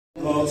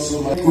Lord,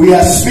 so much. We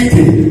are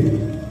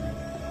speaking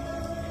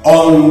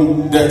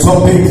on the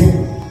topic,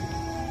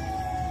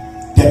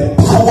 the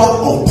power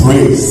of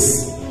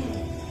praise.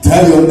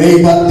 Tell your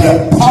neighbor,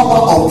 the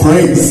power of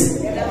praise.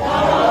 The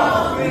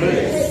power of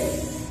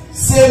praise.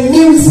 Say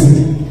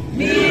music.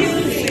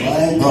 Music.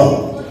 My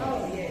God.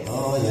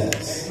 Oh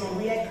yes.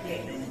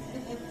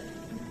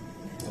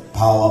 The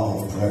power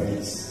of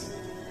praise.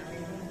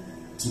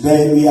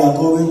 Today we are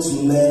going to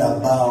learn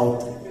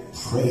about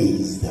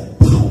praise, the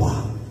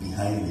power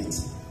behind it,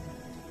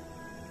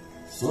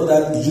 so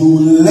that you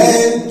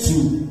learn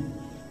to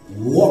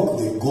walk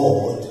with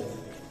God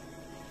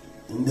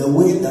in the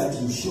way that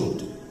you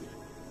should.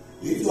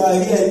 If you are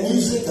here,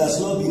 music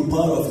has not been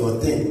part of your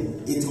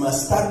thing. It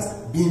must start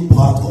being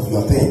part of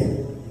your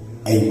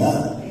thing.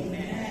 Amen.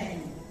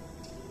 Amen.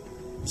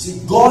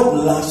 See, God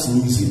loves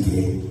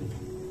music.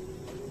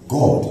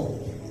 God,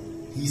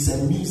 He's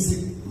a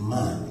music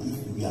man.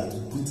 If we are to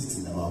put it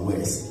in our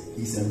words,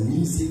 He's a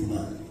music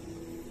man.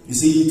 You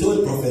see, He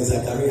told Prophet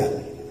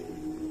Zechariah,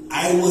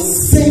 I will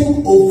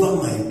sing over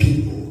my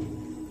people.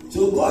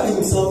 So God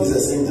Himself is a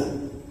singer.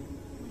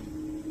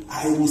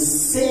 I will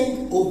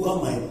sing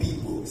over my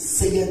people,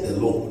 saith the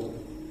Lord.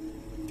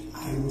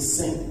 I will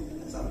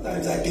sing.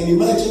 Sometimes I can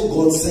imagine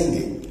God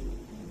singing.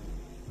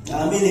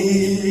 I mean,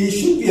 he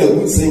should be a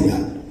good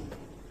singer.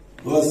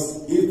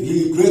 Because if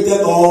He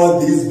created all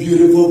these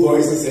beautiful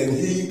voices and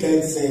He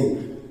can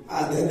sing,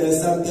 then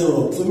there's something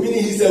wrong. So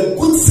meaning He's a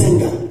good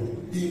singer.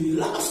 He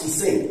loves to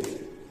sing.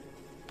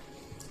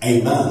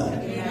 Amen.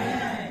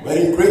 Amen. When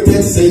He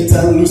created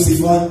Satan,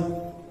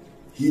 Lucifer,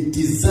 He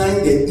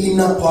designed the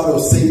inner part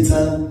of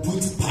Satan,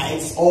 put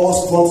pipes, all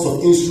sorts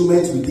of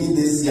instruments within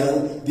this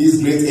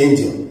great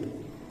angel.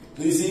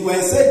 So you see,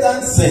 when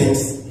Satan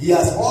sings, he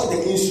has all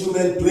the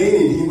instruments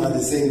playing in him at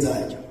the same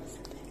time.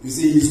 You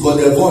see, he's got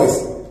a voice.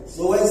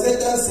 So when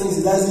Satan sings,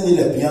 he doesn't need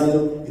a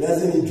piano, he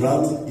doesn't need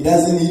drums, he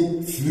doesn't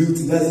need flute,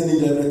 he doesn't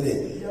need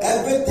everything.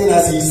 Everything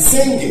as he's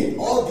singing,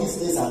 all these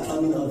things are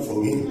coming out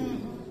from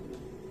him.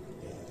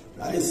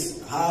 That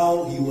is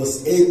how he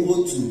was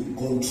able to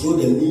control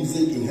the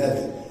music in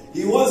heaven.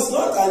 He was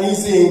not an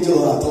easy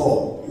angel at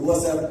all. He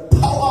was a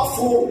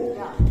powerful.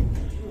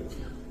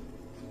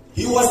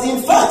 He was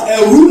in fact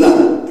a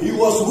ruler. He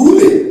was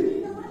ruling.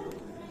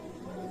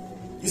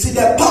 You see,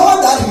 the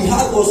power that he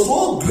had was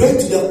so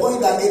great to the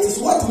point that it is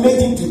what made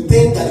him to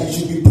think that he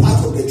should be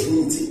part of the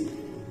Trinity.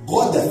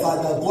 God the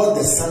Father, God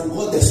the Son,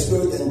 God the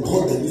Spirit, and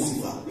God the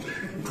Lucifer.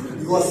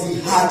 Because he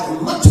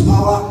had much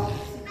power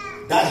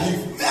that he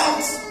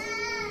felt.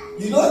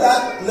 You know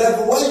that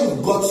level where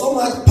you've got so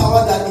much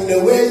power that in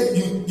a way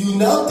you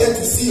now tend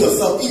to see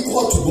yourself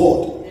equal to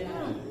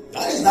God.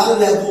 That is that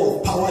level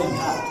of power he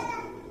had.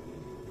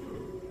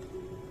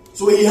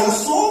 So he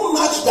has so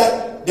much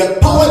that the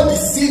power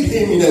deceived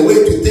him in a way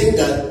to think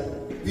that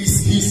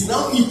he's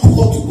now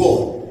equal to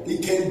God. He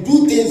can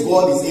do things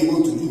God is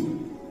able to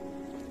do.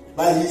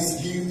 But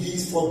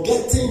he's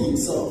forgetting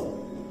himself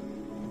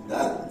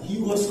that he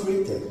was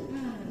created.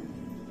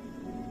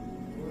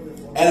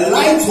 A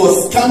light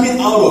was coming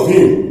out of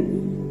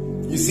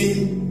him, you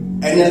see,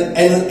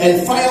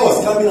 and fire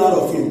was coming out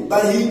of him.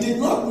 But he did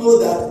not know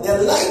that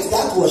the light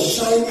that was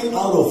shining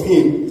out of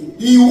him,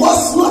 he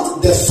was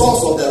not the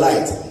source of the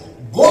light.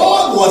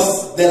 God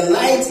was the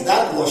light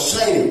that was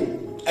shining,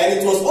 and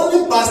it was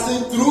only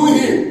passing through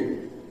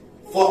him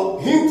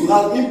for him to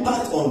have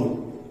impact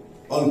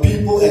on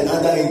people and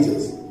other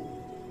angels.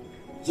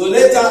 So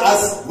later,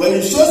 as when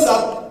he shows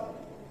up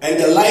and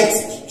the light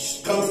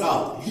comes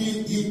out,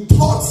 he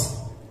thought.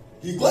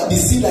 He got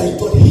deceived and he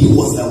thought he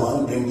was the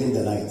one bringing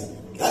the light.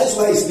 That is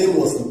why his name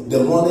was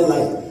the morning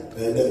light,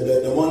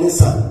 the morning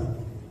sun.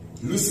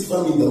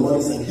 Lucifer means the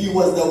morning sun. He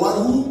was the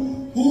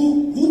one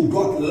who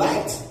brought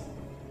light.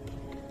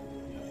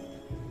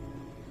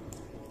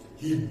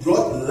 He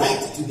brought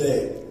light to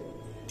the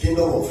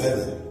kingdom of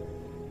heaven.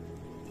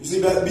 You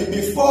see, but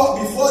before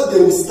they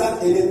will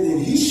start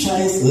anything, he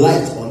shines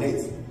light on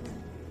it.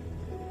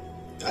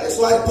 That is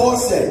why Paul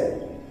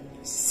said,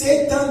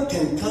 Satan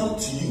can come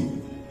to you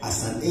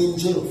as an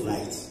angel of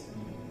light.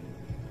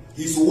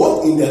 He's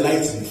walked in the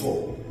light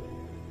before.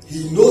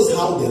 He knows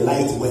how the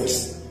light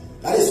works.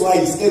 That is why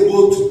he's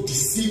able to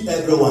deceive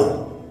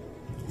everyone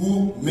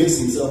who makes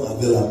himself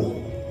available.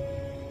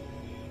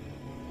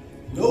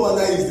 No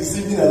wonder he's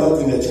deceiving a lot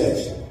in the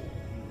church.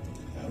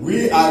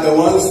 We are the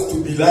ones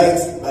to be light,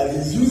 but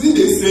he's using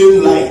the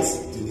same light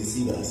to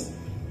deceive us.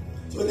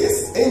 So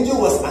this angel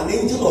was an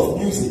angel of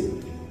music.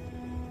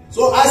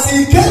 So as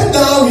he came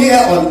down here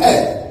on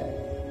earth,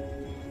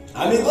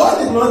 I mean,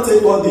 God did not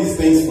take all these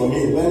things from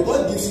him. When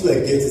God gives you a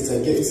gift, it's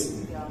a gift.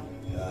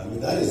 I mean,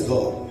 that is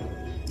God.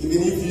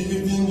 Even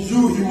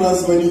you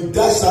humans, when you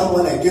dash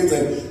someone a gift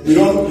and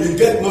you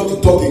get not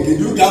to talk again,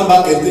 you come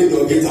back and take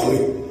your gift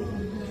away.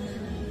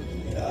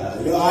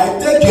 I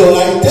take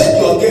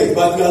your gift,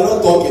 but you are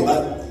not talking.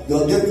 But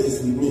your gift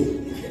is with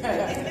me.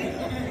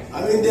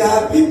 I mean, there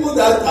are people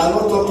that are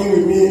not talking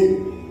with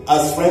me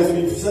as friends.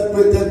 We've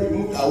separated, we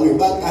moved away,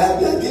 but I have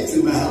their gifts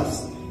in my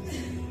house.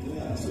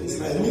 So it's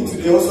like me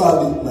too. They also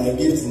have my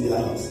gifts in their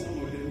house.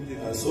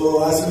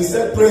 So as we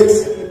separate,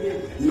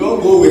 you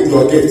don't go with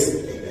your gift.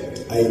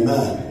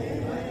 Amen.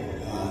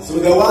 So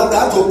the one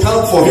that will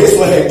count for his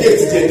or her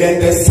gift, then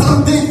there's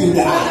something in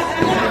that.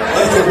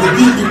 That's the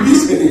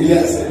belief in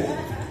yes.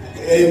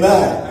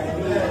 Amen.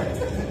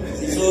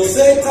 So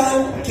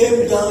Satan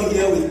came down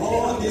here with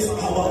all this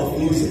power of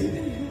music.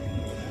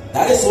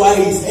 That is why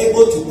he's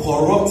able to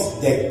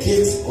corrupt the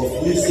gift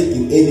of music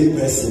in any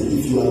person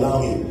if you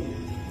allow him.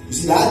 You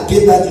see, that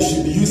gift that you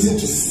should be using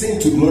to sing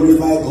to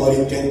glorify God,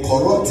 you can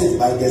corrupt it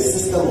by the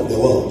system of the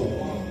world.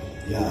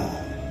 Yeah.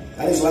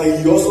 That is why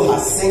he also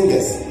has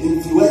singers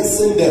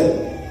influencing them.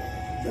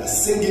 You are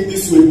singing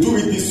this way, do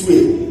it this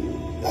way.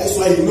 That is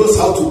why he knows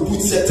how to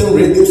put certain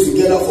rhythms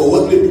together for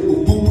what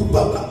people put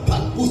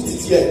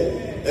it here.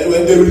 And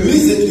when they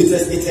release it, it's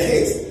a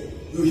hit.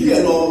 You hear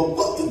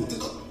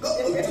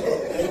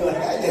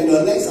and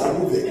your legs are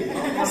moving.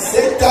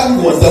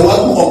 Satan was the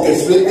one who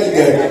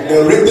orchestrated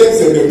the rhythms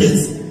and the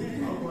beats.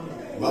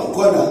 One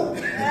corner.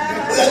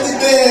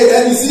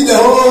 Then you see the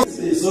whole.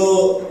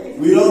 So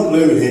we don't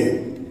play with him.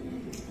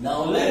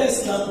 Now let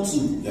us come to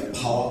the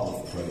power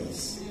of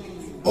praise.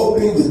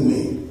 Open with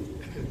me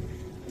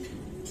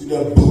to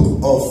the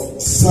book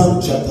of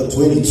Psalm chapter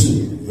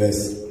 22,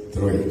 verse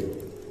 3.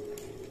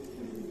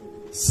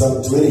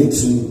 Psalm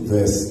 22,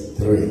 verse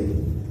 3.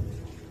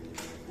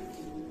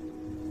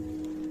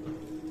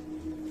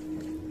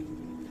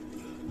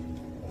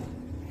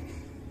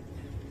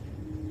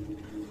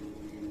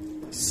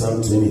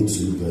 Psalm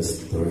 22, verse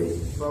 3.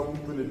 Psalm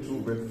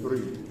 22, verse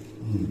 3.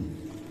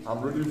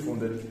 I'm reading from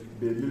the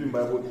Living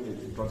Bible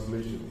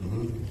translation.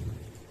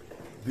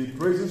 The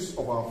praises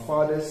of our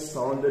fathers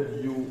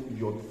surrounded you,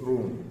 your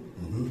throne.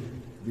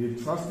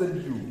 They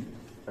trusted you,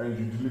 and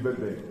you delivered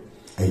them.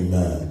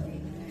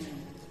 Amen.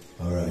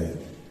 All right.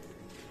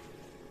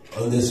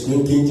 On the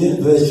screen, King James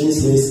Version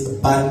says,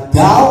 "But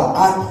thou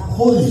art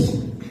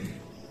holy,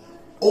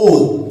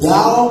 O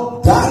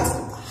thou that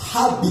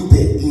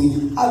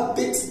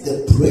inhabit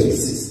the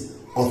praises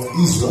of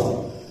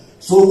Israel."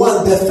 So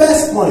the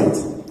first point,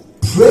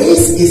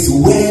 praise is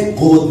where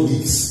God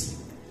lives.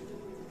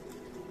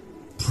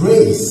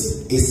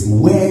 Praise is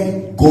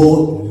where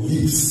God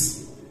lives.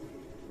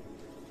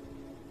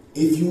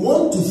 If you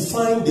want to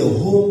find the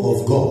home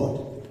of God,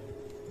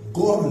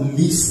 God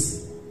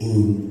lives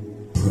in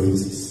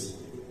praises.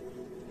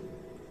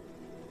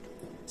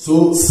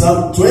 So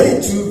Psalm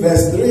 22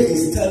 verse 3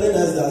 is telling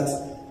us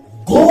that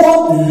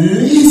God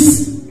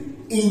lives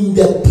in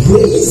the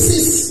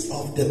praises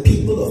of the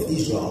people of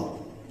Israel.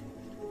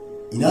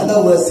 In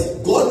other words,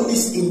 God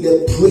lives in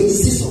the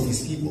praises of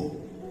his people.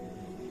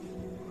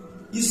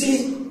 You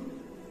see,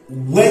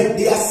 when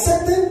there are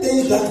certain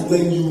things that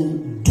when you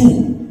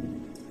do,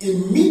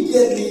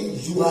 immediately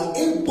you are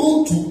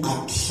able to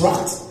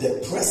attract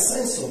the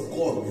presence of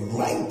God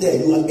right there.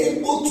 You are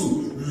able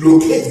to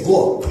locate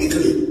God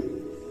quickly.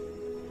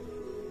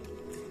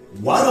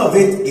 One of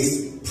it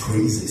is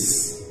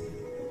praises.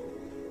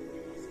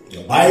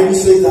 The Bible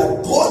says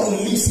that God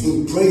lives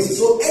in praise.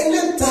 So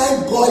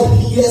anytime God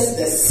hears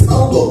the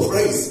sound of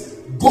praise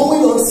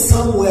going on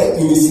somewhere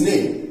in his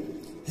name,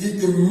 he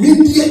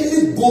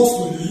immediately goes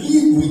to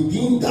live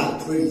within that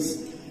praise.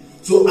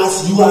 So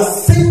as you are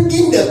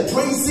singing the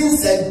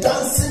praises and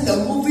dancing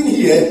and moving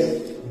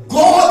here,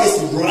 God is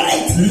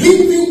right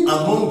living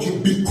among you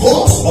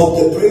because of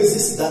the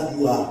praises that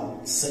you are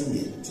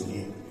singing to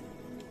him.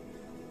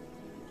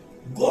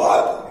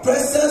 God's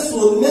presence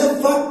will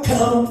never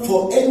come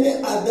for any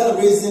other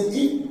reason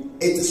if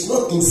it is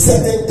not in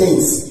certain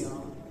things.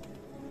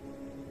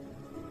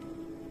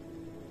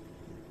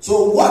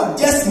 So what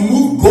just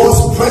moved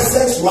God's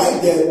presence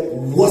right there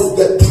was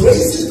the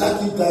praises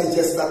that you guys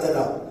just started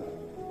up.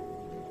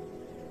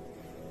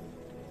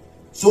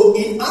 So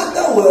in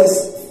other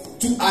words,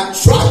 to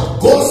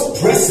attract God's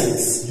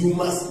presence, you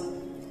must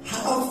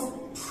have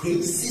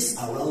praises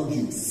around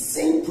you.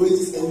 Sing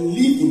praises and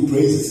live in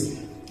praises.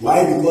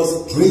 Why?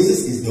 Because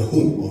praises is the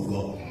home of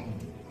God.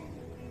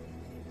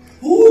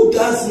 Who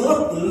does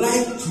not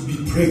like to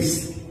be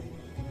praised?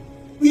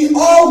 We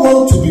all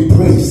want to be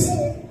praised.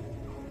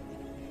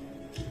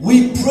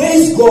 We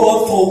praise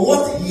God for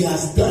what he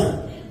has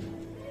done.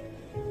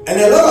 And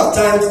a lot of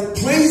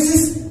times,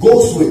 praises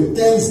goes with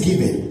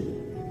thanksgiving.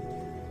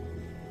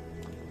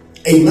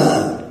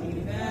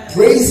 Amen.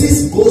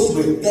 Praises goes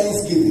with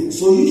thanksgiving.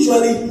 So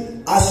usually,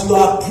 as you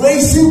are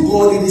praising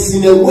God, it is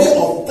in a way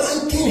of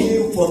thanking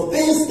him for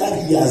things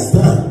that he has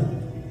done.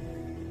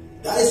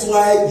 That is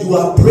why you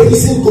are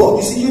praising God.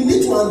 You see, you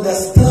need to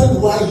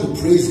understand why you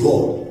praise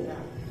God.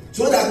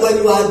 So that when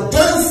you are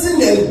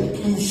dancing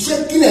and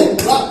shaking and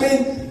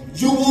clapping,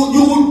 you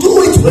will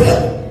do it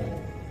well.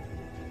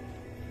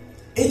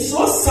 It's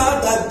so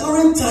sad that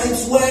during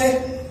times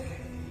where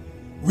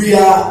we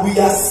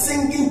are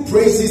singing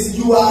praises,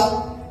 you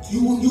are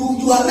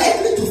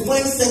likely to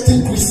find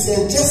certain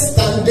Christians just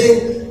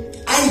standing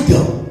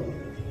idle.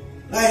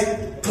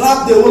 Like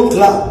clap, they won't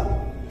clap.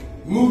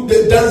 Move,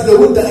 they dance, they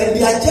won't dance, and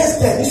they are just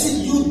there. You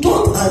see, you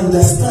don't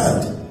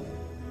understand.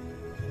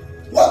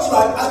 What you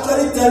are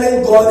actually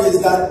telling God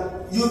is that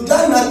you've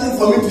done nothing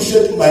for me to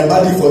shake my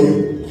body for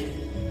you.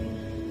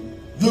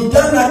 You've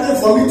done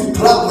nothing for me to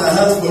clap my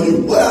hands for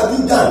you. What have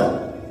you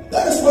done?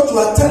 That is what you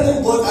are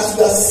telling God as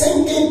you are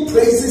singing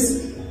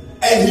praises,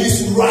 and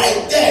He's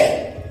right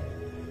there.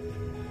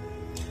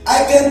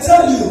 I can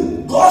tell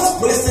you, God's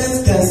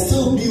presence can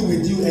still be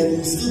with you and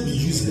you'll still be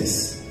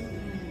useless.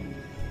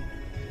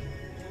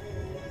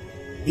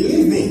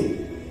 Believe me.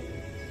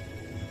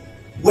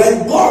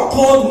 When God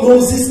called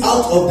Moses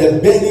out of the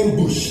burning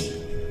bush,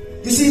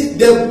 you see,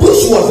 the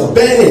bush was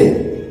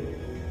burning.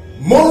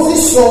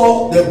 Moses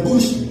saw the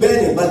bush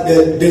burning, but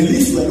the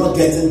leaves were not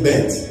getting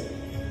burnt.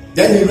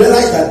 Then he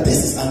realized that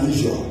this is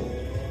unusual.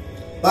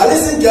 But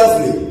listen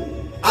carefully.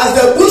 As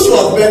the bush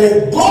was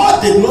burning,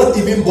 God did not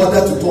even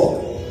bother to talk.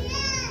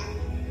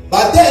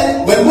 But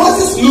then, when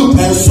Moses looked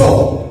and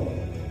saw,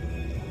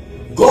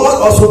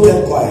 God also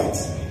kept quiet.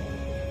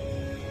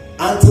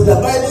 Until the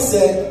Bible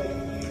said,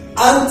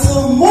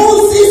 until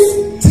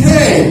Moses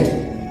turned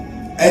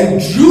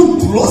and drew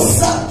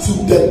closer to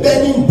the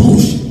burning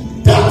bush,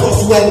 that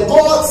was when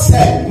God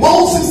said,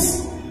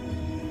 Moses.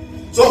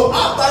 So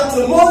up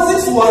until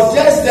Moses was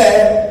just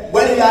there,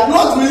 when he had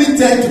not really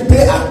turned to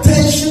pay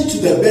attention to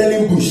the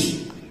burning bush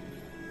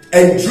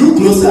and drew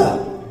closer,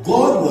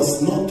 God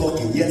was not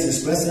talking, yet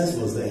his presence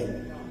was there.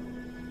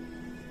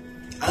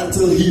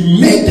 Until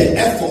he made the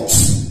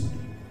efforts.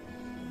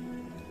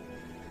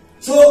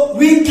 So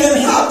we can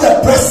have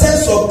the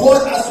presence of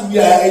God as we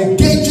are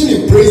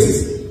engaging in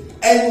praises,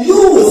 and you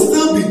will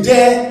still be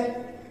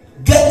there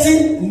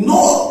getting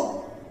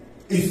no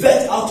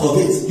effect out of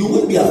it. You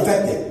won't be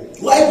affected.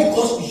 Why?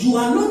 Because you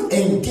are not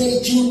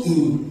engaging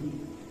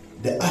in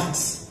the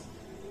act.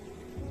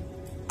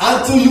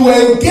 Until you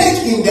engage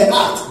in the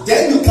act,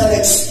 then you can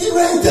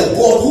experience the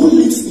God who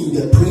lives in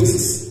the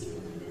praises.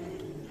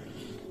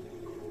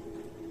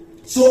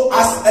 So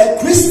as a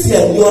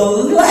Christian,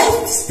 your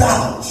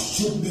lifestyle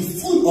should be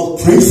full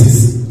of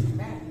praises.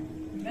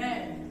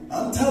 Amen.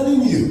 I'm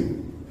telling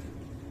you,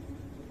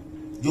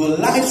 your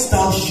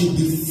lifestyle should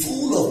be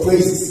full of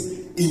praises.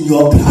 In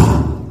your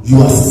car, you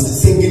are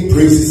singing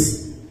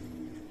praises.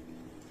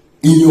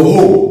 In your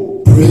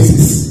home,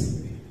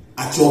 praises.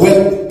 At your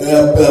work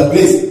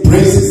place,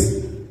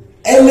 praises.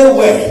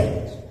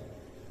 Anywhere.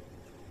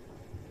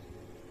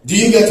 Do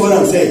you get what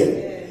I'm saying?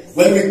 Yes.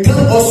 When we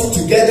come us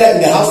together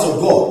in the house of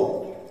God,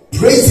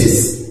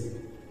 praises,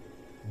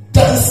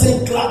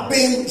 dancing,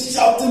 clapping,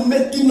 shouting,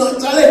 making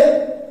noise.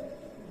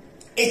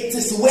 It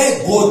is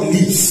where God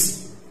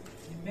lives.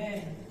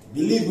 Amen.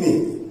 Believe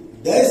me,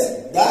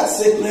 there's that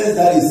sickness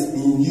that is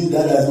in you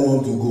that doesn't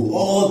want to go.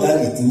 All that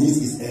it needs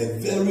is a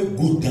very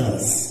good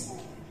dance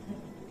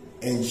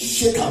and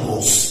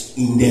shakables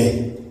in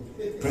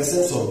the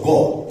presence of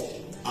God,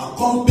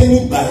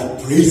 accompanied by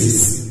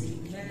praises.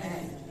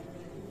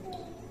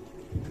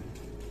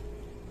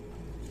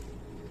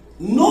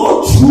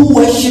 No true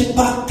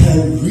worshiper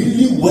can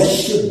really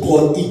worship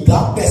God if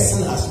that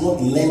person has not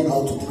learned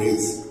how to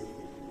praise.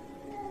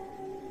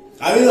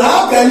 I mean,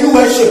 how can you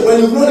worship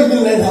when you've not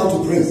even learned how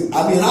to praise?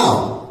 I mean,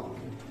 how?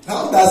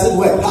 How does it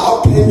work?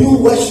 How can you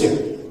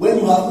worship when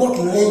you have not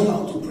learned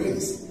how to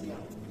praise?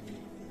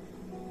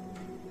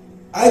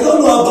 I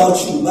don't know about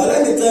you, but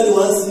let me tell you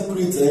one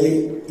secret.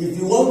 If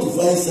you want to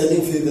find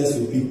certain favors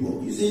with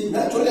people, you see,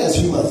 naturally as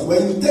humans,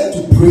 when you tend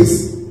to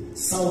praise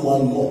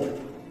someone more,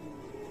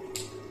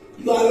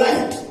 you are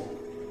liked.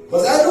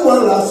 Because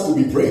everyone loves to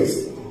be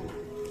praised.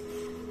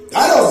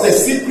 That was the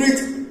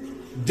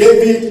secret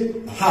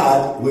David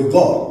had with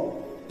God.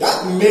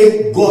 That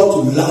made God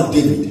to love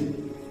David.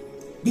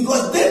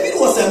 Because David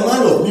was a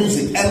man of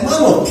music, a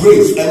man of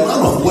praise, a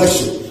man of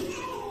worship.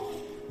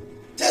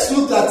 Just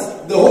look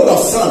at the whole of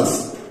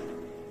Psalms.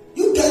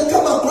 You can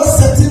come across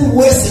certain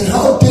words in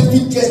how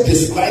David just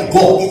described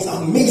God. It's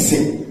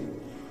amazing.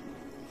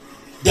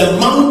 The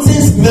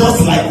mountains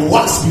melt like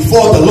wax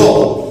before the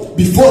Lord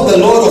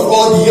of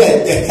all the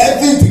earth. The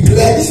heavens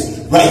declare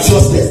his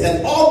righteousness,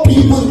 and all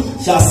people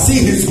shall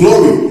see his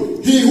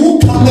glory. He who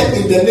cometh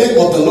in the name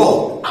of the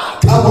Lord.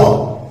 Come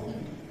on.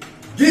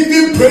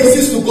 Giving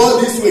praises to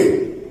God this way.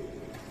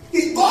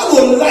 God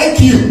will like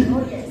you.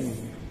 Oh, yes.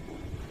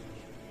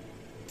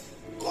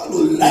 God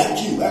will like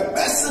you. A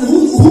person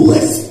who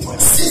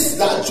expresses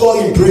that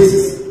joy in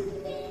praises.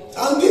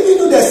 I'm giving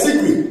you the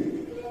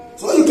secret.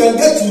 So you can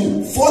get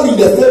to fall in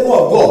the favor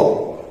of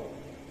God.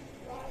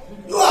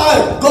 You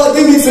are, God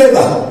give me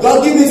favor.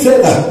 God give me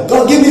favor.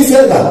 God give me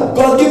favor.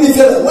 God give me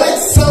favor. When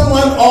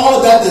someone,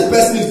 all that the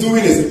person is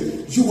doing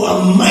is, you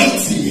are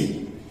mighty.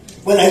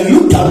 When I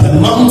look at the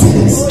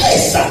mountains,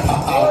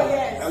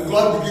 and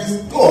God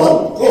begins, go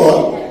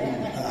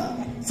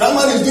on.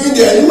 Someone is doing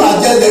there, you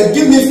are just there,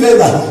 give me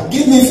favor,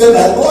 give me favor.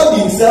 God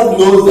himself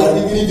knows that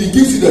even if he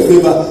gives you the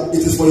favor, it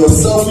is for your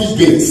selfish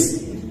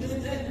gains.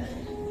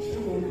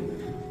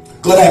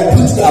 God, I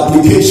put the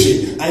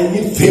application, I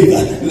need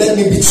favor, let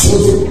me be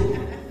chosen.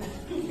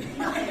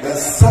 But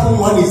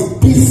someone is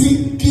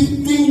busy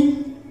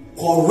giving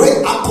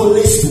correct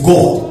accolades to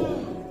God.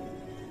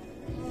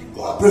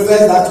 God prefers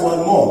that one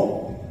more.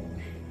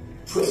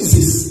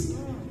 Praises.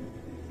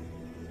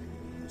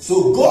 So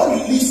So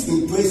God lives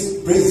in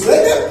praise. Praise.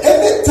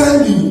 Every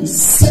time you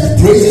set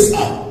praises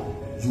up,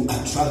 you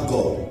attract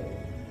God.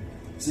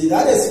 See,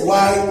 that is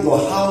why your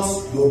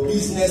house, your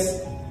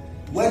business,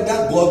 whether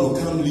God will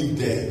come live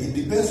there, it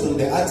depends on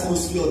the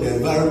atmosphere, the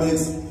environment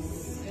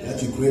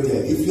that you create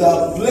there. If you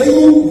are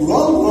playing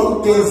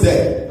wrong things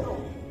there,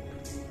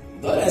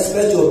 don't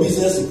expect your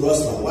business to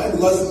prosper. Why?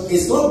 Because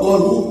it's not God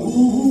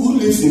who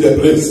lives in the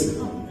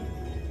place.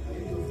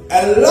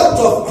 A lot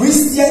of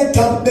Christian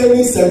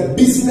companies and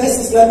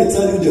businesses, let me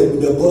tell you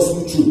the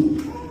gospel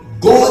truth,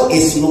 God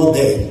is not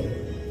there.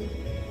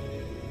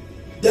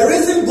 The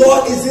reason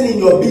God isn't in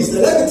your business,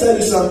 let me tell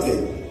you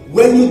something.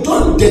 When you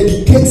don't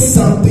dedicate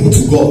something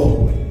to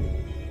God,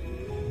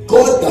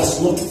 God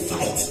does not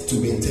fight to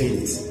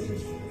maintain it.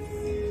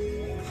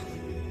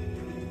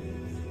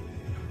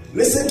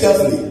 Listen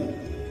carefully.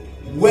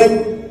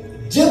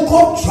 When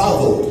Jacob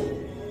traveled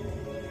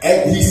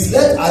and he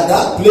slept at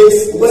that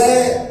place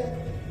where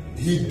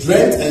he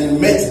dreamt and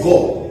met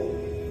God,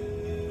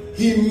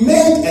 he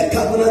made a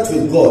covenant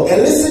with God.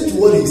 And listen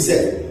to what he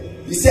said.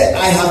 He said,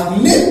 I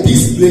have made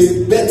this place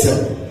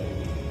better.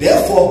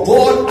 Therefore,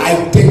 God,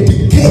 I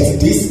dedicate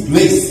this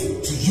place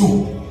to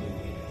you.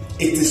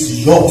 It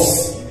is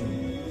yours.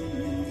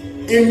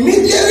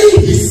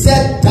 Immediately he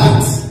said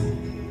that,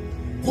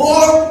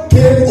 God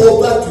came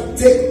over to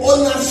take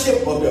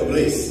ownership of the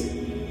place.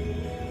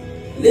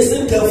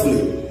 Listen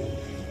carefully.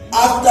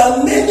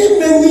 After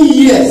many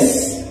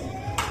years,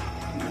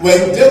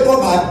 when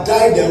Jacob had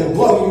died and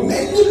gone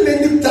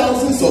many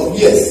thousands of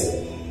years,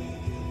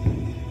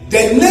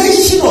 the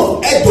nation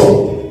of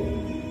Edom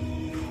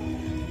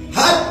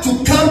had to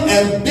come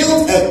and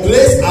build a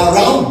place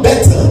around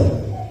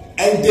Bethel,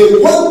 and they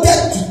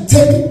wanted to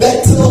take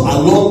Bethel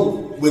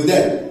along with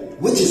them,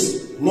 which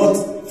is not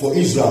for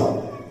Israel.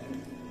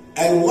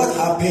 And what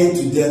happened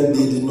to them,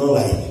 they did not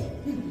like.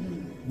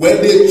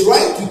 When they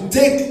tried to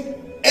take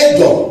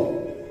Edom,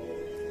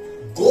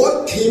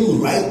 God came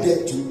right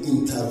there to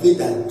intervene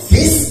that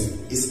this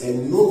is a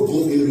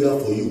no-go area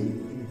for you.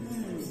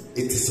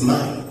 It is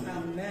mine.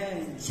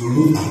 So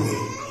move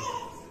away.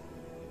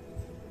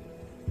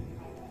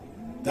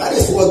 That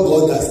is what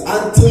God does.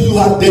 Until you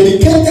have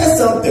dedicated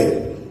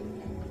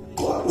something,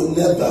 God will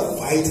never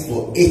fight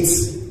for it.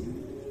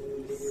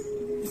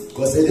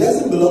 Because it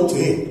doesn't belong to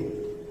Him.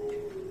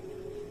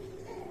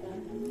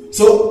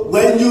 So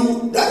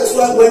that is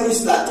why when you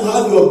start to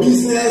have your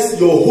business,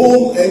 your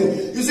home,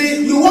 and you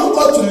see, you want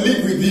God to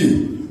live with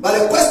you. But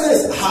the question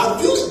is,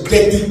 have you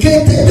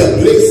dedicated the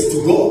place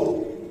to God?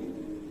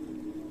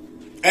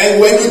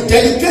 And when you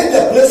dedicate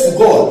the place to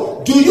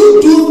God, do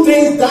you do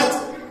things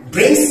that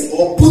brings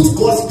or puts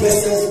God's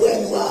presence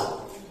where you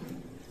are?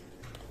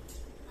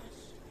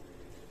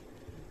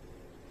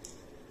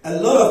 A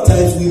lot of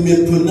times we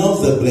may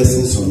pronounce the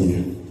blessings on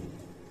you,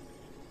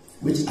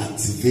 which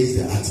activates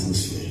the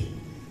atmosphere.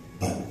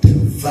 But the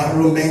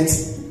environment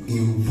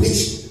in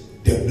which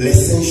the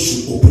blessing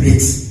should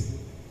operate,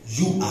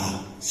 you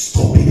are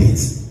stopping it.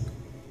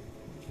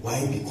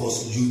 Why?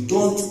 Because you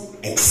don't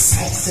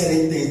excite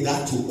certain things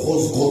that will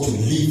cause God to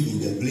live in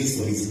the place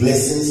for His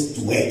blessings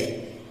to work.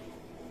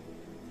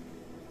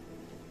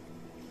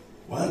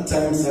 One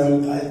time,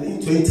 I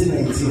think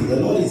 2019, the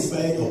Lord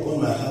inspired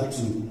upon my heart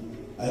to,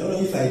 I don't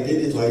know if I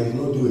did it or I did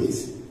not do it.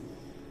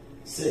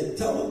 Said,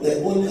 tell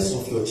the owners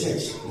of your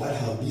church that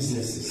have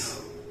businesses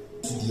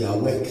to their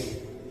work.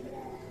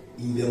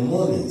 In the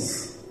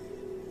mornings,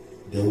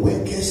 the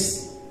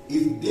workers,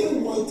 if they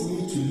want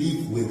me to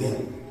live with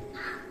them,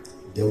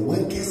 the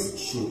workers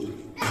should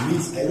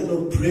meet, I don't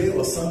know, pray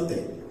or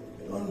something.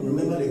 I don't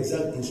remember the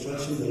exact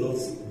instruction the Lord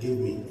gave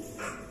me.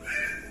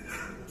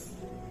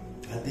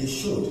 And they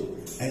should.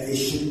 And they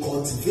should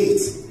cultivate.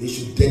 They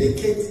should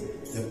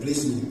dedicate the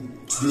place to me.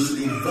 They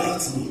should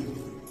invite me.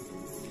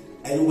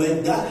 And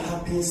when that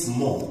happens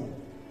more,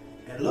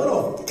 a lot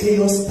of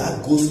chaos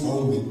that goes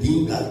on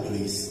within that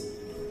place,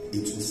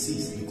 it will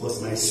cease.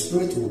 Because my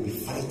spirit will be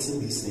fighting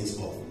these things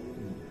off.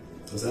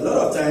 Because a lot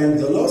of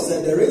times the Lord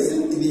said the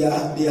reason they are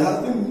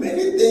having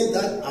many things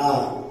that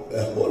are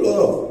a whole lot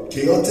of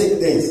chaotic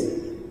things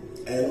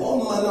and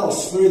all manner of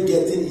spirit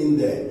getting in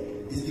there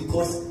is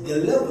because the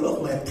level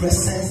of my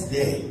presence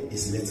there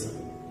is little.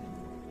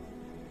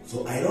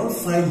 So I don't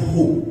find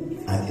home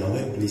at their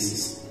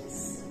workplaces.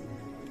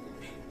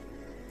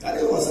 That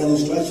was an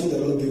instruction the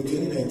Lord gave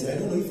 2019. I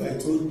don't know if I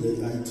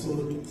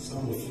told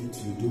some of you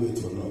to do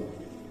it or not.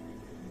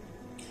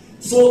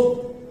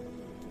 So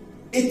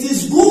it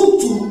is good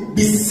to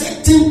be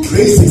setting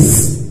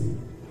praises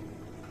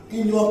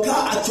in your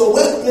car, at your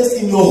workplace,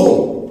 in your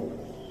home.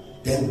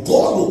 Then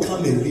God will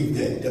come and live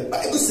there. The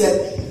Bible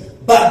said,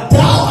 but thou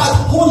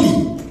art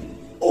holy,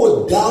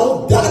 O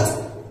thou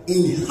that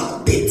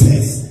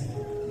inhabitest,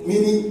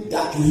 meaning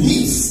that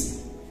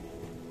lives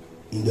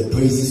in the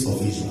praises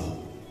of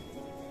Israel.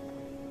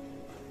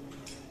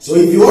 So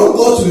if you want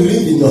God to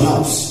live in your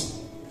house,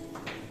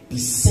 be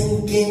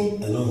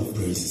singing a lot of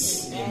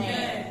praises.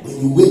 Amen.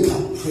 When you wake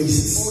up,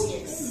 praises. Oh,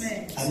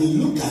 yes. I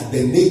mean, look at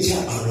the nature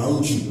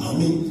around you. I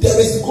mean, there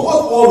is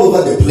God all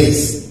over the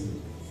place.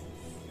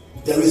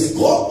 There is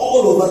God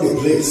all over the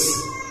place.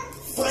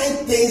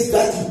 Find things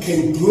that you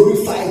can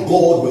glorify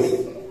God with.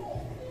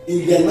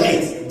 In the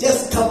night,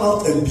 just come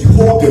out and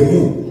behold the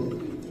moon.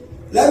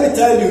 Let me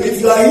tell you,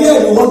 if you are here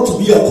and you want to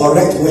be a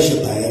correct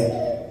worshiper,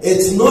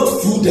 it's not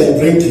food and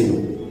drinking.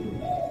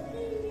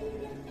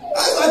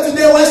 That's why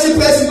today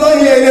worshippers, you don't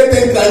hear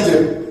anything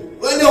tangible.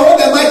 When they hold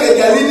the mic and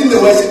they are leading the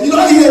worship, you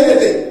don't hear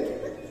anything.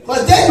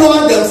 But they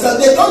know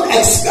themselves, they don't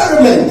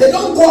experiment, they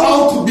don't go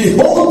out to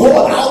behold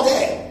God out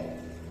there.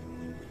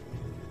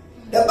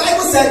 The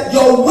Bible said,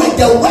 your work,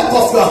 the work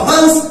of your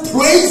hands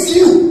praise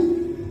you.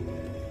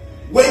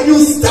 When you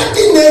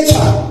study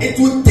nature, it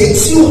will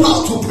teach you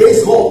how to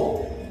praise God.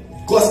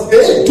 Because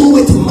they do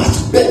it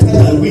much better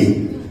than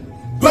we.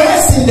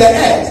 Birds in the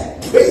air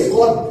praise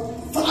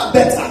God far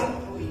better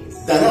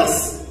than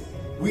us.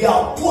 We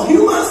are poor.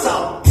 Humans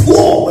are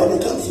poor when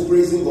it comes to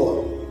praising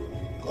God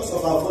because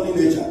of our fallen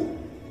nature.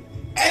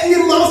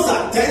 Animals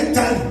are 10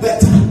 times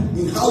better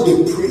in how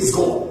they praise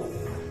God.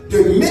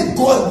 They make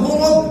God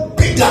more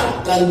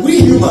bigger than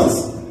we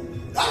humans.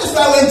 That is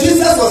why when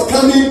Jesus was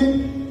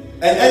coming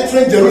and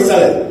entering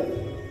Jerusalem,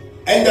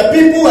 and the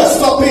people were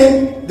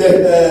stopping,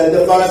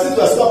 the Pharisees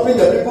were stopping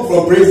the people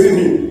from praising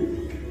him.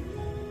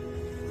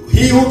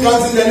 He who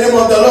comes in the name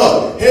of the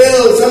Lord,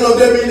 hail, son of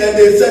David, and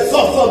they said,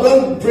 stop,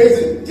 don't praise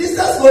him.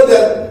 Jesus told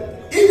them,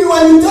 even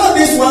when you tell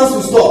these ones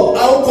to stop,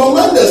 I will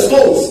command the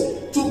stones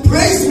to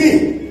praise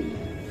me.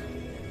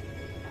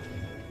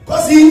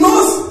 Because he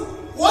knows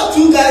what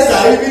you guys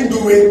are even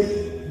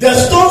doing. The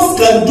stones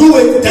can do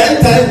it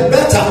 10 times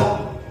better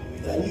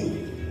than you.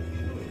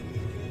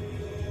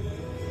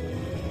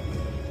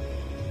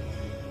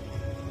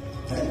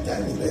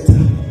 Times better.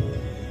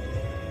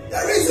 The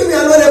reason we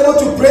are not able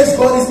to praise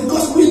God is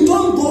because we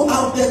don't go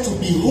out there to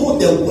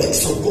behold the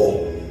works of God.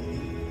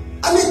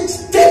 I mean,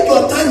 take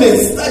your time and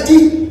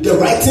study the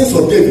writings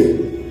of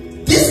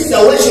David. This is a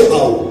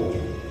worshiper.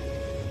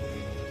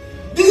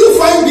 Do you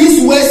find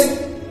these words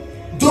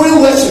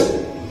during worship?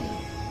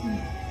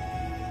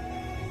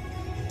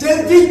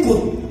 David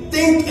could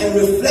think and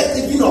reflect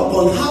even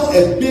upon how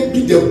a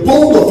baby, the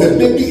bone of a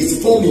baby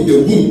is formed in the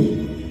womb.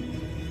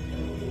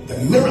 The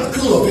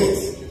miracle of it.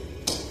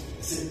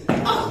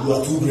 You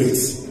are too great.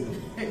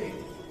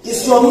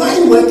 Is your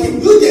mind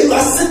working? You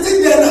are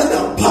sitting there and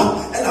a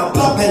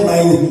pop and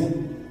mind.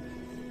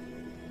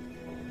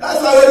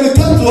 That's why when you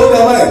come to hold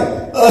your mind,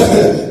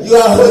 you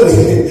are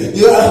holy,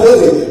 you are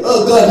holy.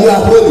 Oh God, you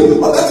are holy.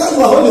 But that time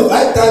you are holy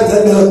 5 times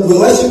and the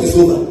worship is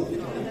over.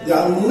 You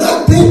have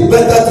nothing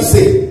better to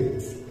say.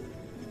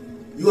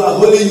 You are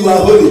holy, you are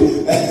holy,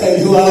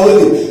 you are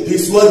holy.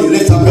 He's worthy.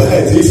 Lift up your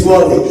hands. He's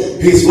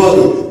worthy. He's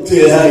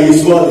worthy.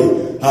 He's worthy.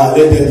 Let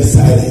them be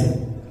silent.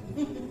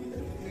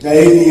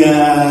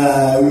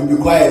 We'll be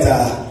quiet.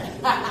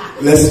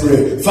 Let's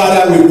pray.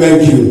 Father, we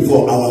thank you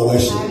for our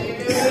worship.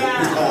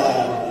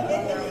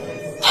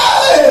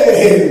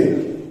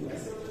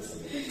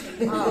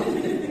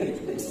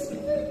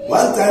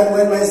 One time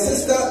when my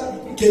sister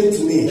came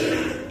to me,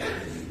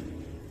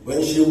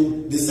 when she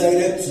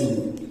decided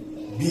to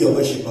be a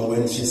worshiper,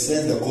 when she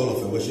said the call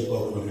of a worshiper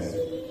upon her,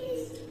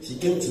 she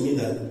came to me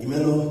that,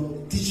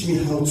 Emmanuel, teach me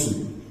how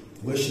to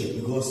worship,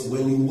 because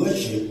when you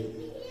worship,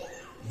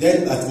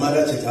 then at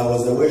Mother Church, I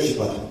was the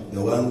worshiper,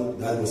 the one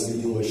that was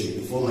leading worship.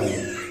 Before my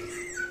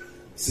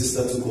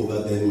sister took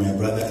over, then my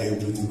brother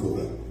Andrew took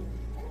over.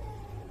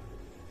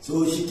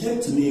 So she came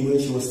to me when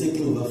she was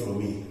taking over from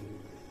me,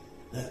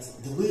 that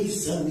the way you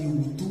serve, you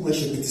do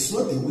worship, it's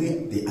not the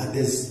way the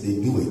others they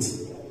do it.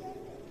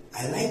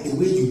 I like the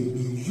way you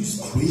use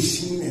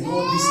creation and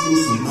all these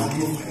things to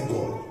magnify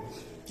God.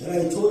 And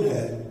I told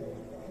her,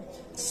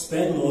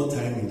 spend more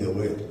time in the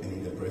Word and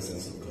in the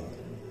presence of God.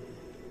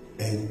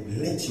 And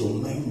let your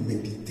mind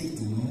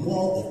meditate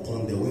more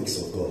upon the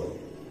works of God.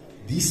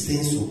 These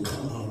things will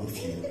come out of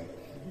you.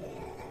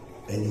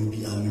 And you'll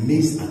be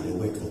amazed at the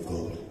work of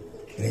God.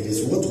 And it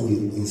is what will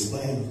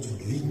inspire you to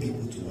lead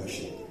people to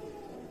worship.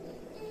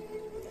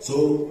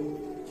 So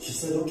she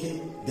said,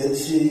 okay. Then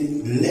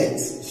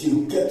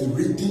she kept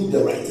reading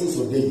the writings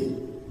of David.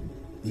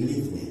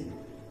 Believe me.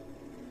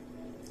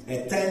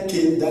 A time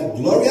came that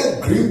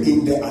Gloria grew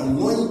in the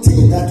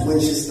anointing that when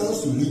she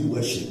starts to lead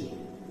worship,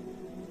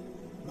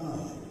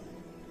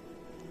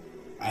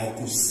 I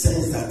could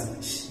sense that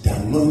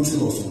the anointing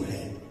was on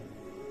her.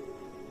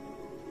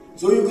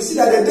 So you could see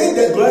that the day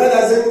that Gloria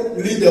doesn't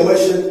lead the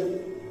worship,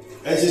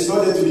 and she's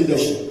not there to lead the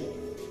worship,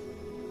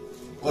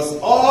 because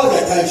all the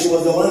time she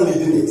was the one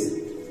leading it.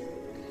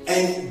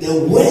 And the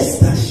words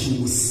that she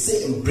would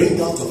say and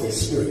bring out of her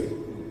spirit,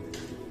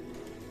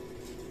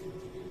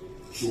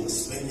 she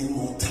was spending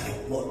more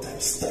time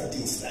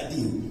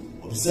studying,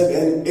 observing.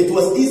 And it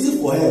was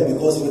easy for her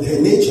because with her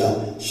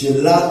nature, she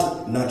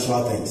loved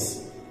natural things.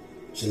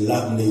 She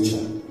loved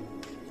nature.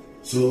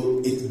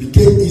 So it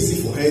became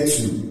easy for her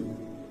to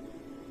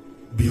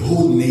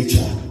behold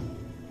nature.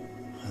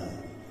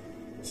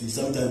 See,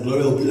 sometimes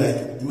Gloria will be like,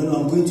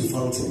 I'm going to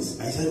fountains.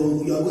 I said,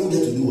 oh, you are going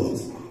there to do what?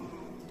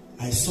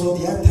 I saw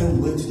the other time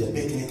we went to the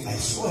picnic, I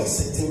saw a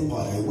certain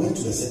part. I went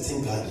to a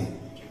certain garden.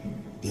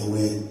 There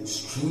were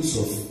streams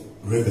of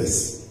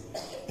rivers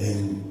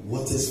and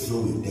waters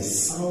flowing, the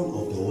sound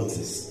of the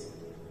waters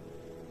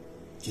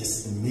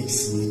just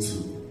makes me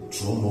to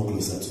draw more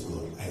closer to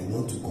God. I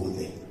want to go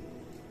there.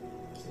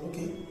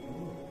 Okay.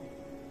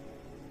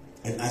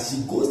 And as she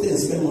goes there and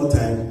spend more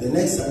time, the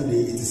next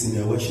Sunday it is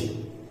in her worship.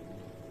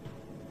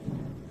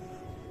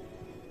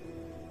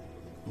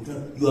 Okay.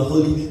 You are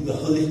holy, you are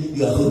holy,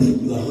 you are holy,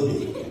 you are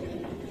holy.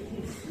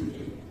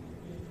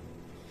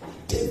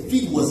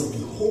 David was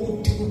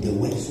beholding the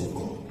works of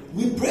God.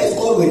 We praise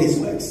God with his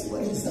works.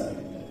 What is that?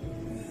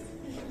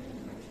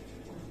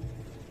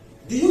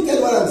 Do you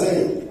get what I'm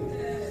saying?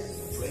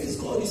 Praise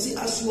God. You see,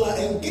 as you are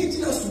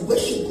engaging us to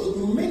worship God,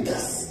 you make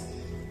us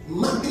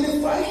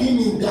magnify him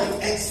in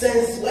that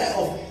essence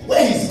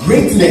where his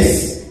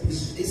greatness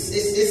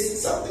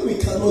is something we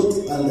cannot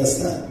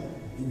understand.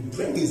 You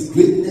bring his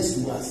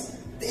greatness to us.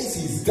 Things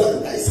he's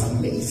done, that is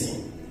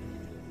amazing.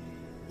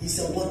 He's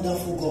a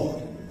wonderful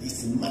God.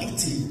 He's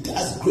mighty. He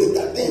does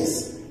greater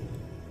things.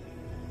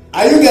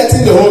 Are you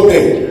getting the whole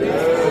thing?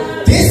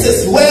 Yeah. This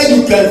is where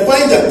you can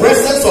find the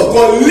presence of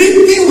God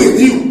living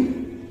with you.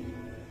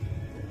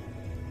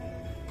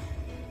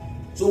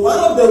 So one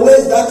of the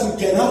ways that you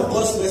can have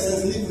God's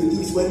presence live with you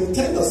is when you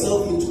turn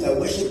yourself into a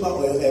worshiper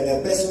or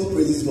a person who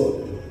praises God.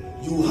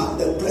 You have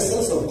the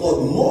presence of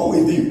God more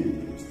with you.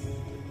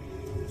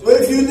 So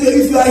if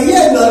you are here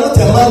and you are not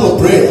a man of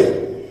prayer,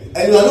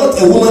 and you are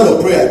not a woman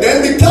of prayer,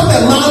 then become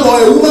a man or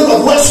a woman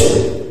of worship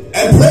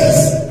and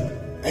praise,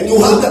 and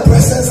you have the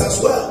presence as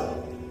well.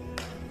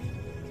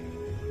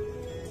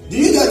 Do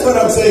you get what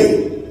I'm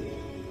saying?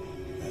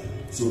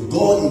 So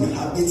God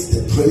inhabits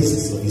the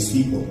praises of his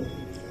people.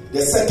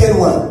 The second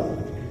one,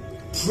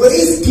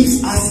 praise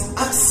gives us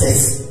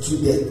access to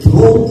the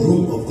throne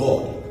room of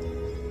God.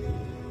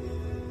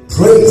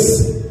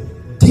 Praise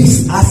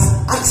gives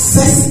us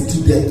access to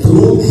the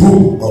throne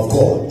room of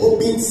God.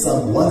 Open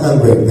Psalm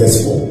 100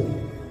 verse 4.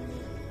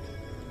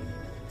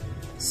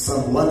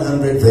 Psalm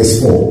 100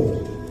 verse 4.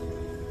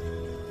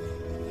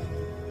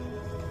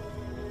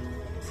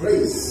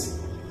 Praise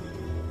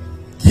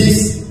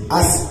gives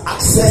us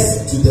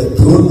access to the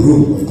throne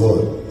room of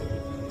God.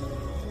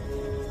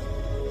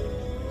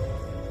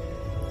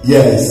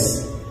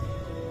 Yes.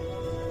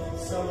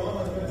 Psalm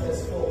 100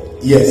 verse 4.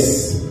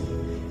 Yes.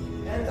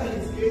 Enter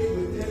his gate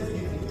with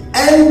thanksgiving.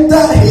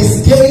 Enter his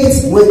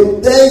gates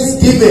with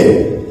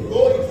thanksgiving.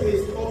 Go into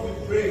his court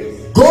with praise.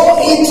 Go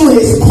into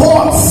his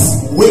courts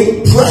with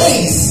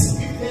praise.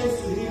 Give thanks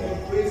to him and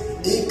praise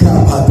him.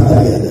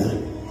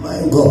 My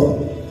God.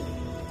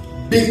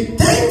 Be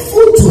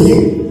thankful to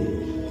him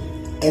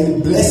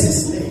and bless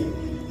his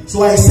name.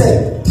 So I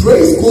said,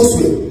 praise goes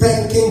with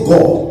thanking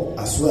God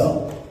as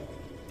well.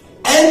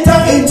 Enter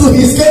into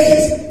his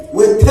gates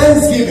with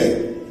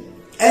thanksgiving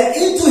and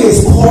into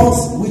his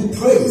courts with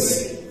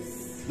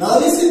praise. Now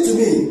listen to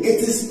me.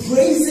 It is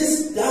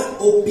praises that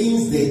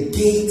opens the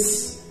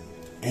gates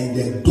and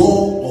the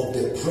door of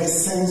the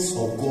presence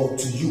of God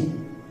to you.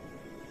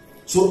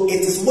 So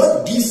it is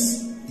what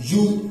gives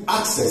you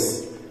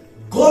access.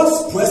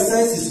 God's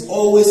presence is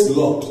always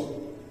locked.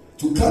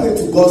 To come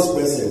into God's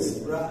presence,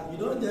 you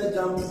don't just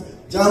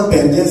jump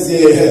and just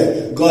say,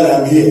 hey, God,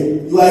 I'm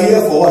here. You are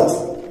here for what?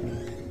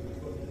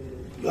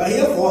 You are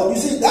here for what?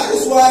 You see, that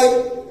is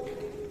why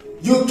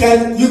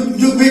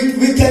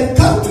we can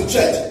come to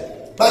church,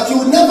 but you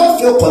will never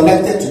feel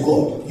connected to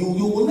God. You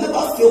will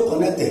never feel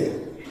connected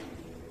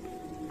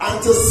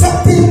until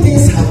certain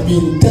things have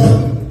been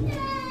done.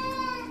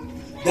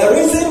 The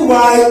reason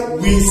why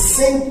we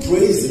sing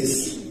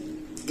praises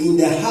in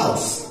the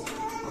house,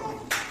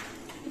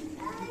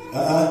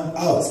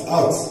 out.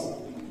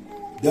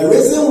 The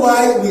reason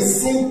why we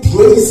sing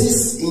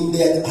praises in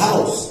the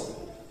house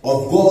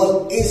of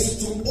God is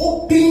to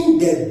open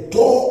the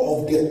door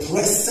of the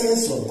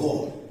presence of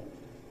God.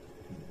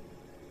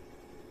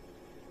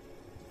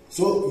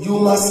 So you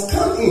must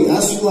come in.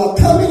 As you are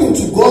coming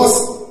into God's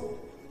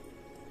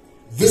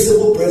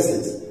visible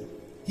presence,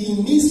 he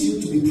needs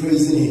you to be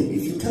praising him.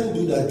 If you can't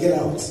do that, get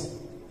out.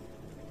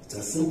 It's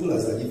as simple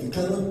as that. If you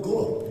cannot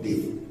go,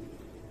 leave.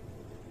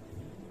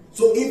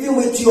 So even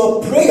with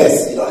your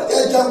prayers, you don't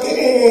just jump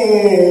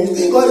in. You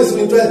think God is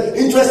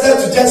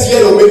interested to just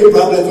hear your many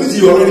problems, which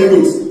he already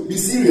knows. Be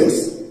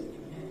serious.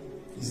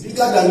 It's bigger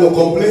than your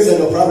complaints and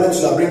your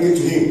problems you are bringing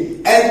to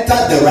him.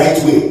 Enter the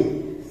right way.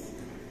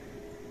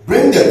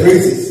 Bring the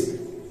praises.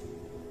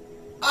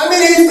 I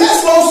mean, he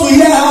first wants to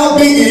hear how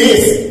big he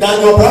is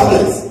than your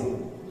problems.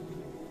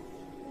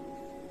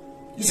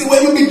 You see,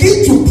 when you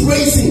begin to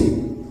praise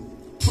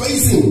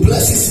him,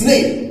 bless his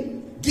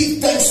name, give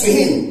thanks to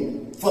him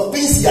for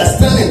things he has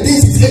done and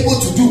things he's able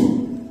to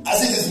do.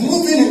 As it is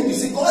moving, you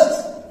see,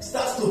 God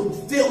starts to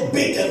feel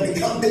big and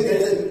become big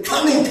and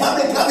coming.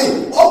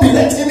 Open,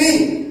 let him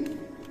in.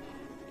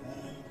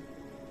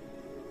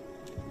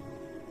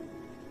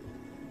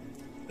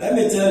 Let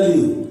me tell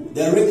you,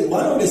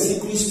 one of the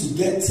secrets to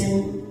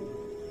getting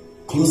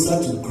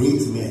closer to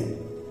great men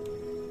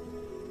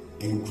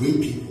and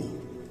great people,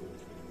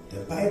 the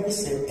Bible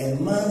said a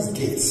man's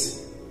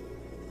gates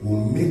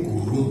will make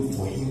room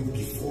for him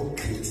before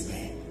great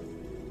men.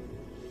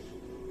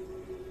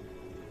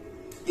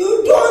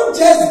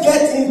 don't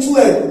just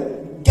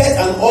get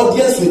an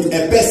audience with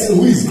a person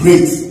who is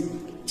great,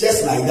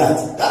 just like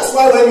that. That's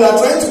why when you are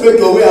trying to make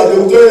your way out, they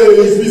will tell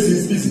you,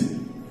 he's busy.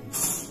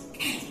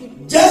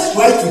 Just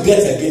try to get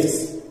a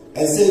gift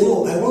and say,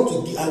 no, I want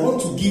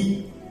to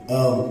give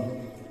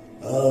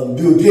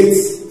Bill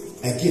Gates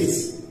a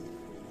gift.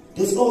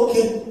 They say, oh,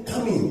 okay,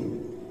 come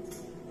in.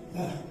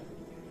 Yeah.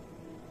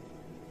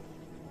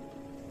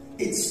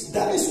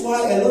 That is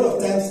why a lot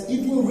of times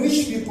even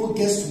rich people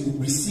get to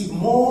receive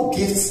more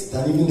gifts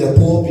than even the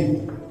poor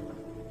people.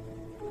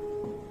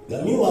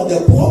 Meanwhile, the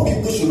poor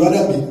people should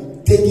rather be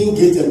taking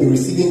gifts and be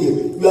receiving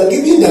gifts. You are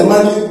giving the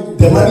money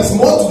is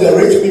more to the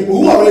rich people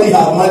who already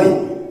have money.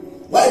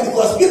 Why?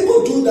 Because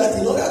people do that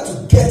in order to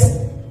get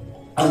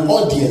an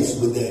audience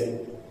with the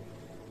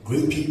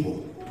great people.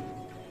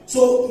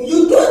 So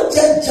you don't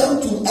just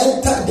jump to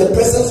enter the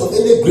presence of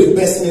any great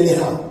person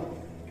anyhow.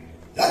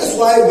 That is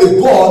why with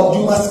God,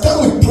 you must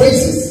come with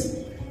praises.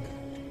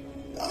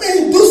 I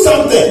mean, do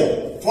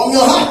something from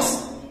your heart.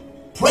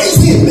 Praise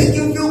Him, make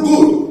Him feel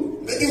good,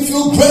 make Him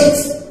feel great.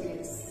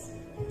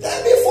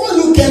 Then before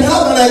you can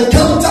have an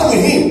encounter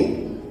with Him.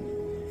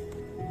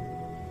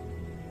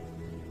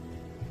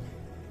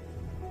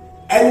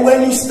 And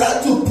when you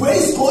start to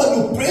praise God,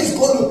 you praise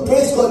God, you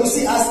praise God. You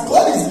see, as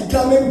God is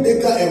becoming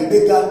bigger and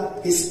bigger,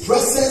 His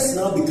presence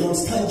now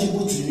becomes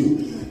tangible to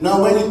you. Now,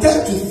 when you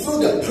tend to feel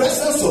the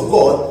presence of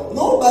God,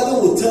 nobody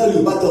will tell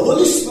you, but the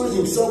Holy Spirit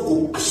Himself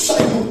will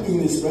usher you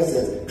in His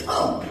presence.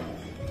 Come,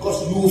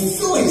 because you will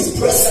feel His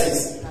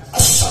presence,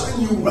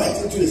 ushering you right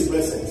into His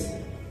presence.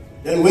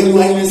 Then when you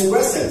are in His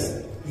presence,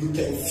 you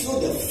can feel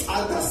the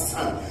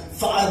father-son,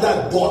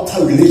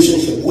 father-daughter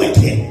relationship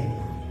working.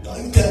 Now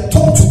you can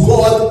talk to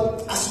God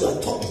as you are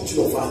talking to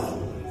your Father,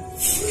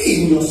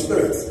 free in your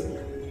spirit.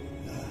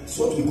 That's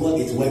what we call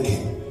it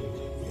working.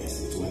 Yes,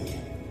 it's working.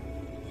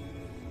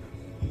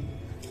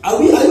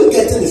 Are you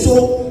getting it?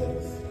 So,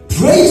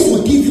 praise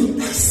will give you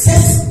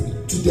access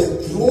to the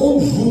throne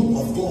room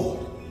of God.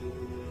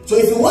 So,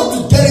 if you want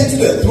to get into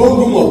the throne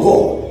room of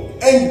God,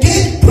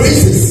 engage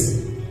praises.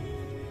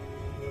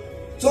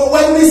 So,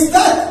 when we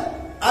start,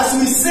 as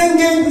we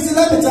singing, you see,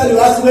 let me tell you,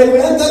 as when we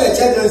enter the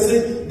church and say,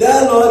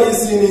 the Lord is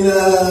singing,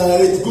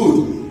 it's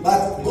good.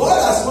 But God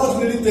has not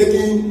really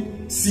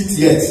taken seat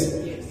yet.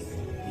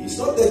 He's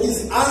not taking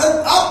seat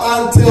up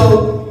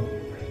until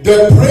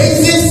the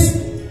praises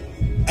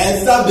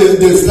and stuff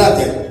they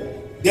started.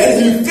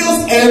 Then He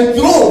feels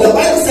enthroned. The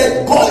Bible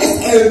said God is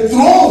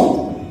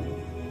enthroned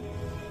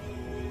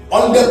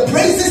on the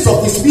praises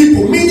of His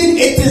people, meaning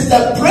it is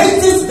the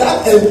praises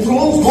that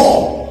enthrones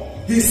God.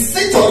 He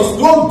sits on His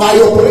throne by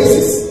your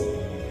praises.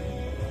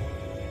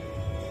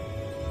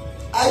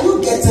 Are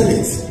you getting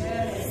it?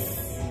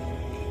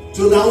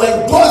 So now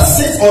when God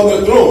sits on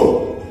the throne,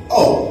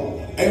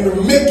 and we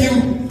make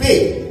Him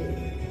big.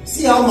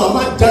 See how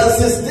Mama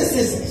dances?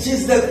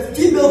 She's the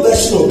female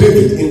version of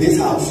David in this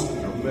house.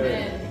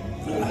 Amen.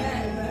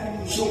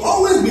 She'll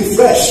always be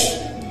fresh.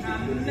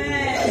 Amen.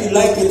 Whether you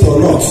like it or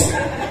not.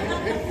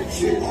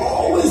 She'll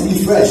always be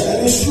fresh,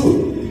 and it's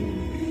true.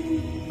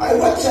 I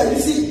watch her, you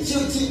see,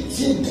 she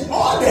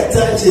all the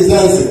time she's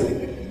dancing.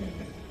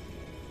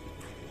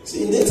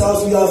 See, in this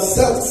house we have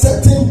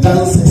certain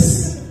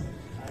dances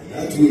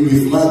that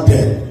we've marked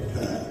them.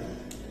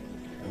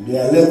 And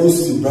there are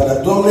levels too.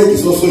 Brother Dominic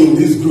is also in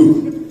this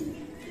group.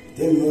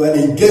 Then when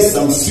he gets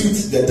some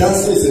suits, the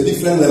dancing is a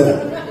different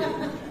level.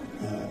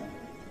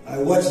 I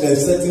watched a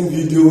certain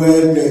video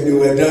where they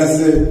were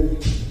dancing.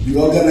 They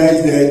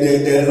organized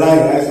the line.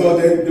 I saw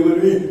them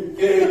doing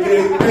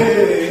hey!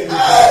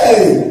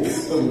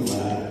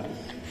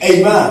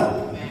 Amen.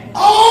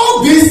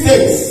 All these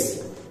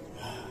things,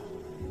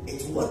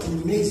 it's what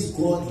makes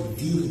God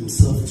reveal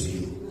Himself to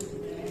you.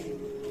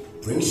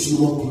 Brings you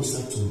more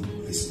closer to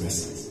His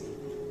presence.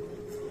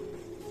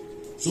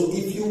 So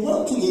if you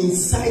want to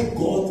incite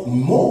God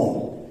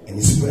more in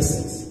His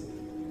presence,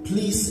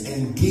 please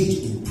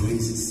engage in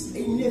praises.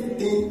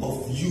 Anything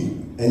of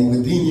you and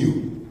within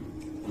you,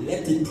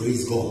 let it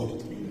praise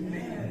God.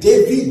 Amen.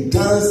 David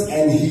danced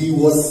and he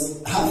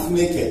was half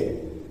naked.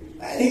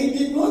 And he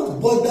did not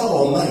bother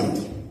or mind.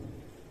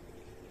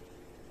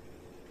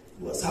 He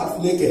was half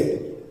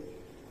naked.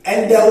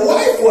 And the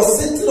wife was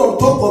sitting on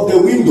top of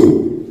the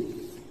window.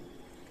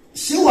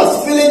 She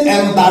was feeling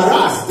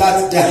embarrassed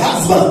that the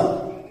husband,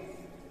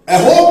 a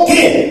whole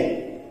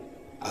king,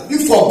 have you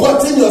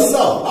forgotten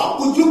yourself? How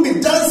could you be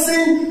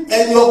dancing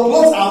and your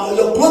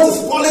clothes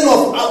is falling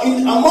off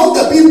among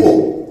the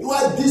people? You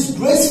are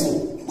disgraceful.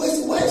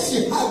 When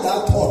she had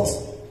that thought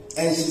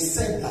and she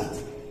said that,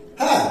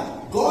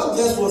 God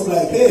just was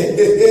like, hey,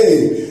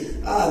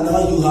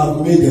 now you have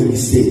made a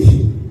mistake.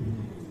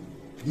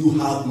 You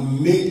have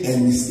made a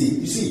mistake.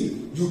 You see,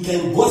 you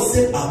can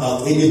gossip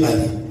about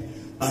anybody,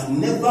 but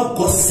never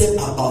gossip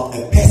about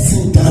a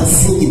person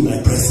dancing in my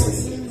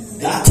presence.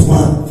 That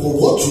one, for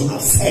what you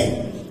have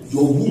said,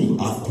 your womb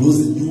have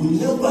closed. You will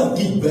never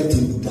give birth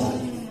till you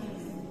die.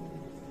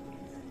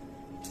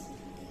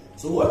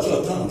 So watch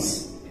your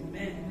tongues.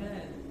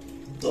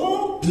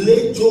 Don't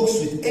play jokes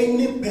with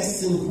any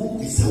person who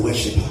is a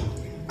worshiper.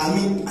 I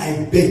mean,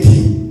 I beg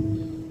you.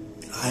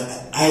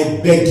 I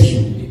beg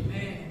you.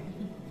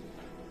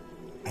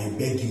 I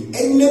beg you.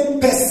 Any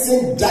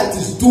person that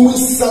is doing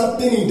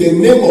something in the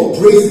name of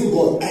praising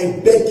God, I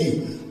beg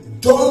you,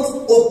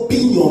 don't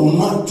open your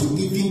mouth to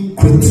even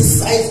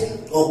criticize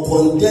or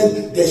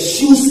condemn. The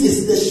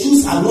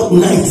shoes are not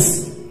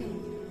nice.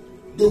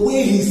 The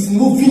way he's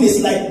moving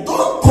is like,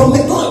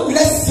 don't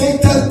let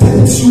Satan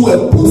tempt you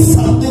and put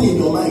something in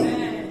your mind.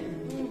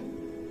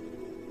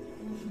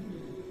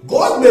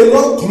 God may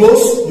not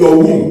close your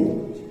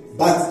womb,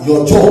 but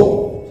your job.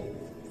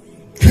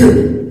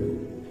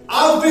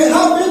 I've been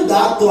having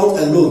that thought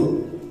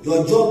alone.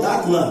 Your job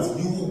that month,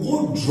 you will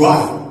go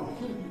dry.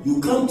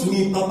 You come to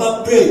me,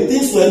 Papa, pray.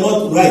 Things were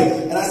not right.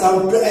 And as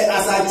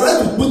I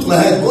try to put my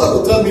hand, God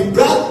will tell me,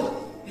 Brad,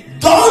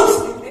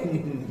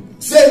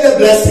 don't say the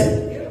blessing.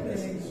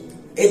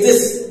 It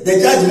is the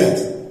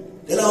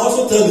judgment. Then I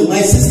also tell you,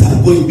 my sister,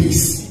 go in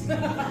peace.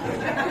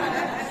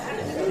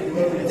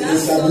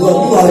 You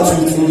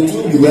will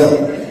do well.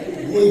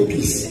 Go in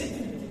peace.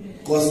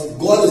 Because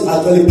God is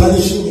actually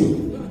punishing you.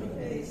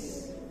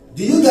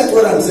 Do you get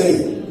what I'm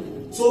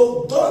saying?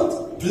 So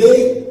don't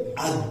play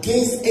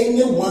against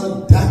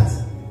anyone that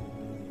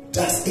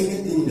does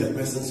anything in the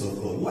presence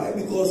of God. Why?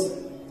 Because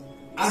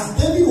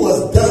as David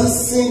was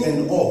dancing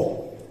and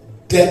all,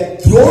 the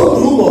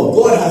throne room of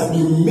God has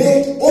been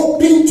made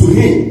open to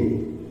him.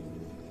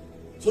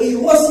 So he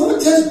was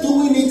not just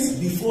doing it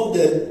before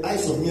the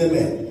eyes of mere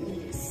men.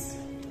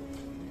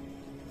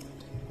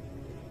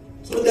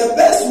 So the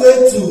best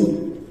way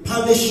to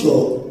punish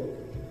your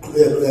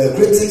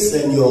critics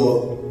and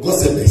your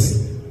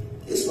gossipers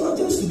is not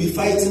just to be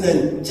fighting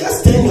and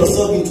just turn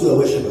yourself into a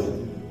worshiper.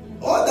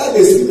 All that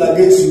they speak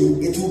against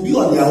you, it will be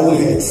on their own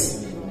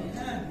heads.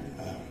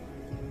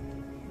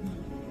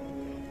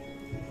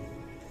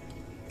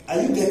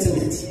 Are you getting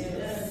it?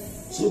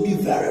 Yes. So be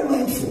very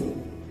mindful.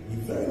 Be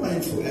very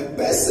mindful. A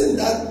person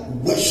that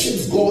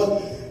worships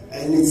God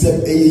and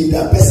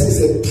that person is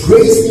a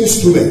praise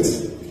instrument.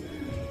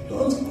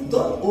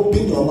 Don't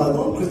open your mouth.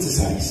 Don't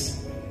criticize.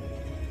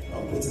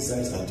 Don't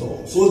criticize at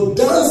all. So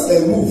dance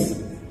and move.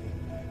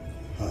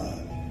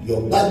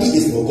 Your body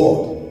is for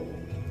God.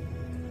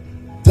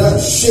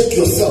 Dance, shake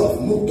yourself.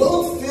 Move.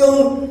 Don't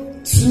feel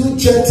too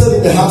gentle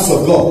in the house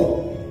of God.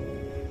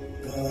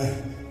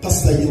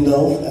 Pastor, I'm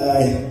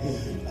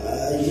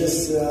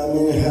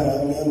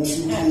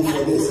too cool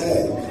for this.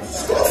 Hey,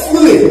 stop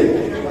fooling.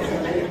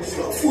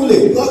 Stop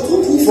fooling. You are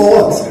too cool for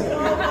what?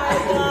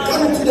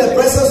 Come into the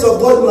presence of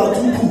God, you are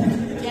too cool.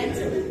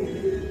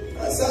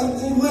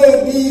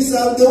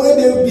 The way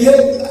they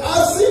behave.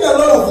 I've seen a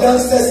lot of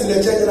youngsters in the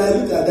church and I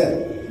look at them.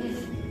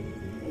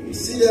 You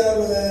see them,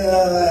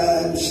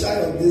 I'm shy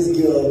of this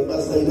girl.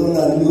 Pastor, you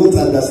won't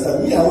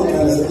understand. Me, I won't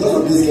understand. Because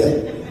of this girl,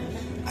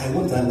 I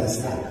won't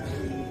understand.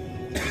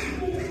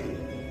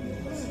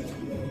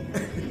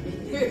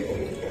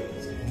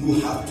 You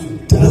have to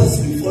dance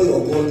before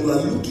your God. You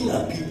are looking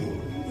at people.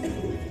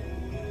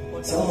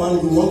 Someone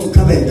who want to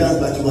come and dance,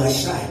 but you are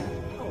shy.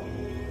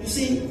 You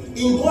see,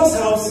 in God's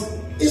house,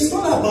 it's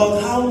not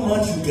about how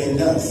much you can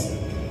dance.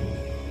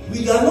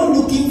 We are not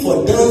looking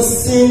for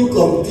dancing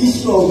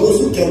competition of those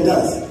who can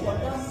dance.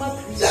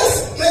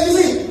 Just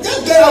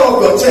get out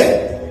of your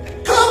chair.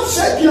 Come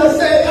shake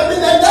yourself.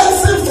 The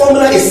dancing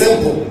formula is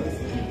simple.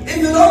 If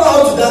you don't know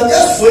how to dance,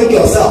 just swing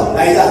yourself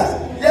like that.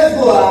 Just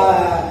go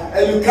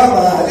and you come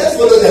just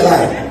follow the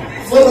line.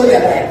 Follow the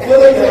line.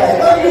 Follow the line.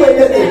 Don't do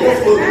anything.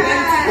 Just follow.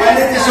 When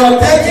it is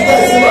your time to go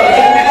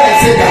and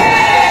sit down,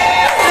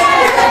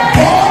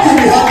 God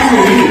will be happy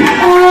with you.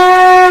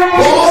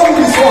 God will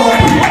be so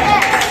happy.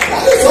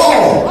 That is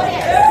all.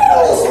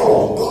 That is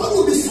all. God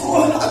will be so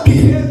happy.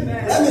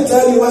 Let me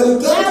tell you, when you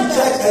come to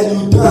church and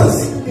you dance,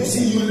 you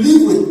see, you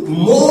live with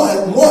more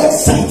and more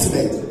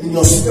excitement in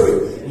your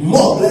spirit,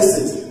 more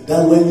blessings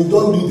than when you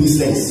don't do these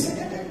things.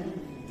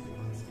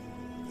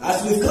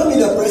 As we come in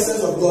the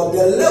presence of God,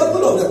 the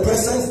level of the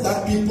presence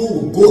that people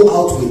will go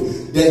out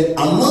with, the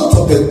amount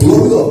of the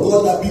glory of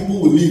God that people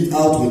will live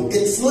out with,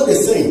 it's not the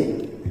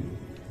same.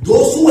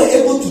 Those who were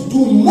able to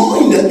do more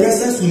in the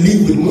presence will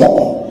live with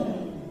more.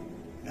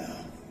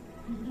 Yeah.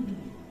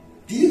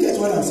 Do you get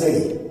what I'm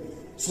saying?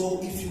 So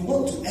if you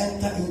want to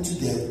enter into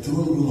the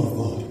throne room of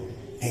God,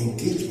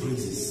 engage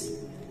praises.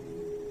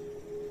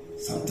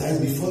 Sometimes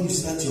before you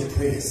start your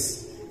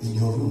prayers in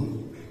your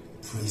room,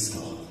 praise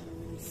God.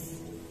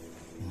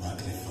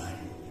 Magnify.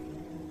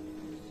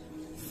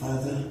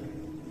 Father,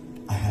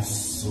 I have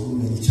so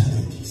many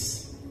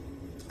challenges.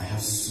 I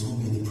have so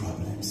many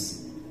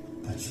problems.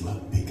 But you are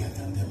bigger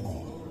than them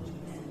all.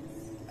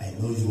 I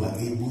know you are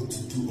able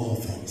to do all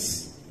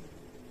things.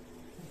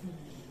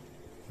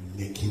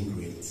 Make him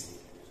great.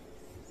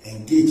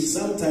 Engage.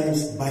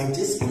 Sometimes by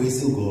just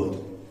praising God,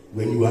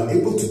 when you are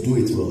able to do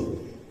it well,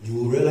 you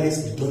will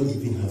realize you don't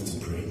even have to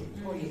pray.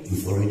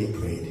 You've already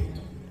prayed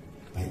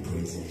by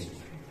praising him.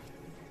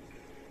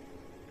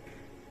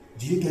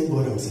 Do you get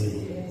what I'm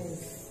saying?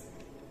 Yes.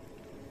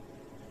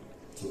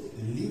 So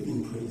live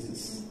in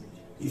praises.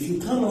 If you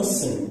cannot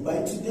sing,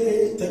 by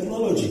today,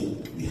 technology,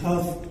 we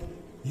have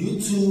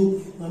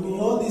YouTube, I mean,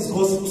 all these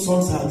gospel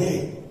songs are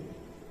there.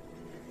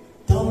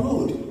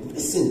 Download,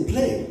 listen,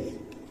 play.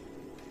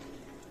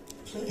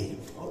 Play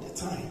all the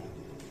time.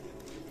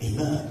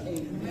 Amen.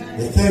 Amen.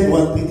 The third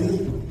one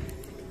quickly.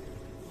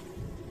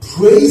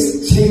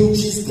 Praise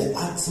changes the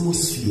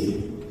atmosphere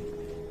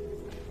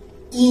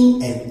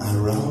in and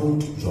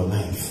around your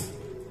life.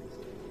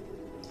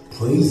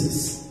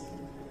 Praises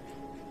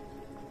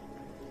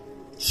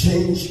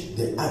change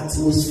the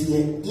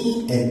atmosphere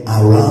in and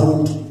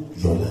around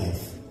your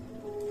life.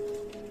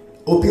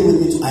 Open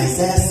with me to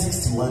Isaiah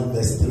 61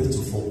 verse 3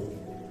 to 4.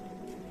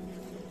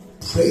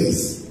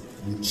 Praise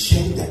will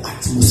change the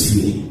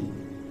atmosphere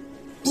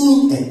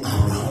in and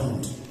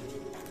around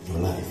your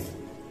life.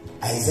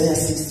 Isaiah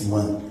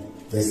 61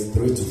 verse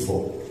 3 to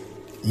 4.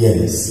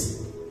 Yes.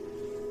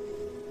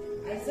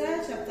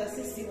 Isaiah chapter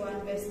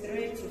 61 verse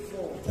 3 to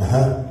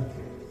 4.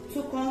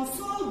 To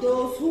console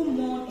those who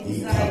mourn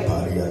in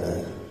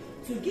Zion,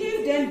 to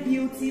give them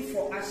beauty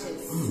for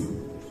ashes,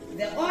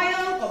 the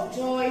oil of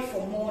joy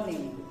for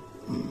mourning,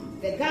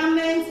 the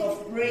garment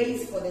of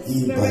praise for the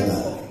spirit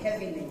of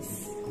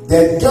heaviness.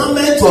 The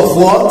garment of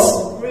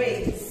what?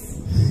 Praise.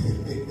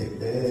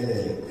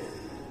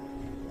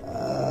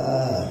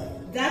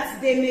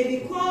 That they may be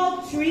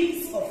called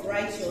trees of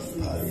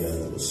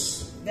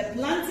righteousness, the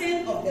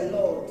planting of the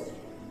Lord,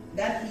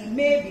 that he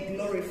may be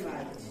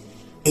glorified.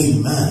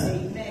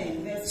 Amen.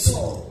 Amen. Verse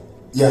 4.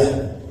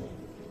 Yeah.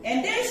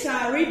 And they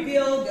shall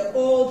rebuild the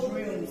old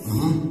ruins.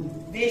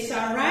 They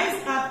shall rise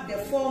up the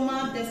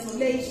former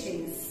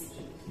desolations,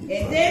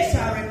 and they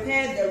shall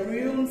repair the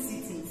ruined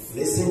cities.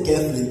 Listen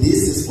carefully.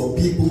 This is for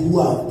people who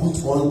have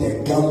put on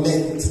the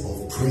garment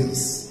of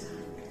praise.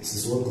 This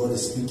is what God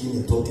is speaking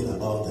and talking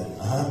about them.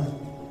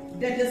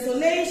 The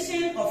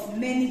desolation of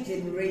many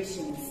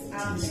generations.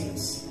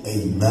 Amen.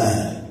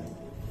 Amen.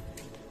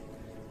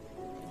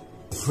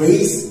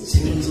 Praise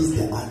changes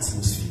the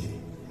atmosphere.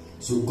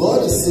 So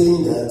God is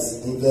saying that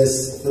in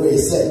verse 3, he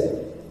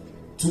said,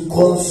 to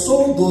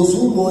console those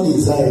who mourn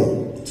in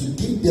Zion, to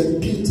give them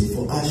beauty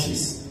for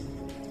ashes,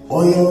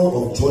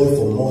 oil of joy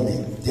for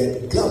mourning,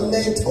 the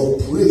garment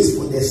of praise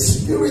for the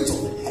spirit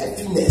of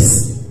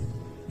heaviness.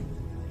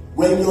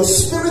 When your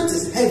spirit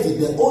is heavy,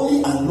 the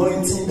only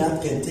anointing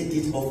that can take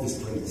it off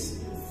is praise.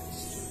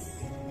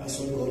 That's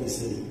what God is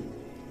saying.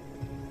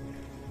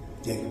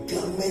 The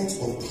garment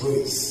of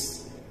praise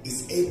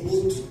is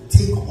able to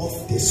take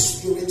off the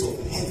spirit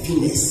of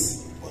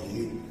heaviness on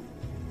you.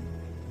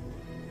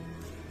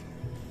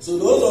 So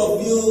those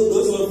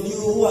of you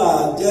who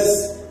are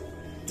just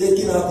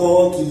taking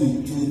alcohol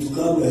to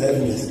calm your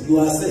heaviness, you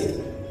are sick.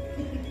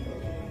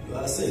 You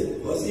are sick.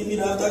 Because even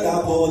after the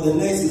alcohol, the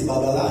next is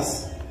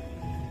babalas.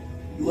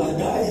 You are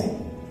dying.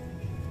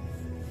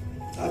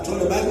 That's what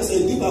the Bible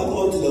says, give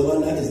alcohol to the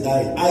one that is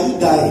dying. Are you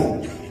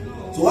dying?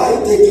 So why are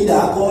you taking the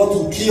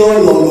alcohol to cure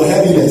your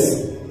heaviness?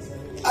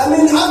 I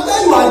mean,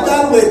 after you are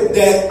done with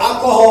the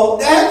alcohol,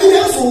 the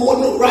heaviness will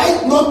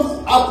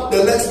not up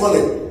the next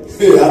morning.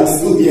 Hey, I'm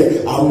still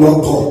here. I'm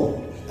not gone.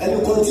 And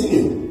you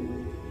continue.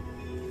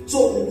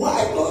 So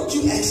why don't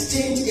you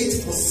exchange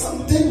it for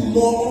something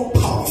more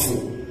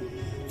powerful?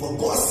 For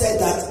God said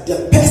that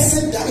the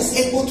person that is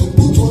able to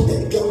put on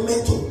the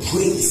garment of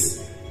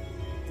praise,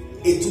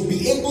 it will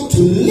be able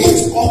to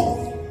lift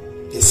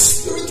up the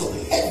spirit of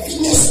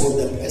heaviness of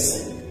the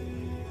person.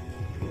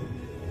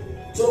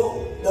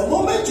 So the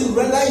moment you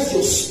realize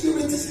your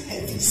spirit is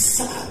heavy,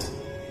 sad,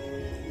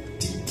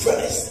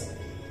 depressed,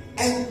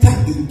 enter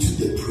into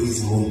the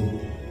praise room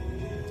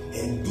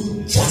and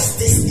do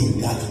justice in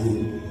that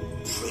room.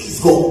 Praise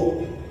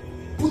God.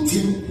 Put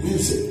in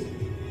music.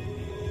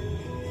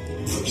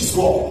 Praise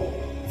God.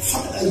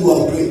 Father, you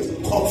are great.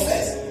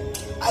 Confess.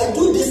 I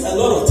do this a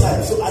lot of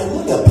times, so I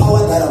know the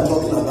power that I'm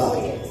talking about.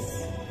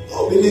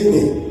 Oh, believe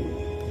me.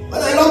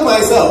 When I lock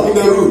myself in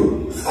the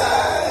room,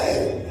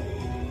 hey.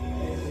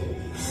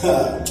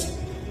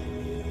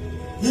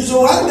 You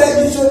should one day,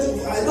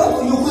 I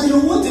don't know, you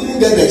won't even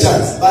get the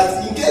chance.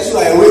 But in case you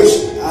are a witch,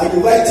 I'm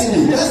inviting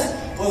you. Just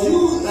because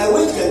a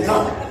witch can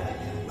come.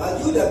 But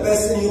you, the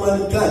person,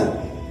 human can.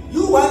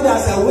 You want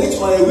as a witch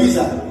or a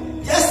wizard,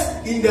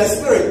 just in the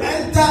spirit,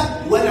 enter.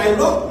 When I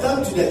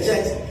come to the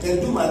church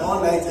and do my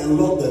all night and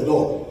lock the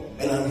door,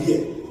 and I'm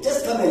here.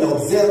 Just come and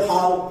observe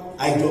how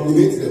I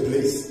dominate the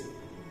place.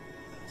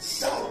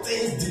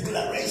 Shoutings,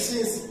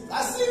 declarations,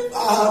 as if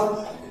I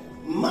have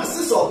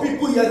masses of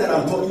people here that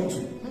I'm talking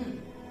to.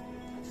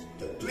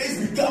 The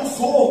place becomes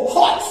so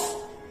hot.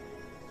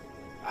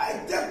 I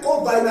take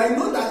over and I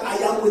know that I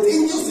am with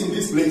angels in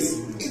this place.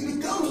 It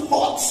becomes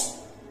hot.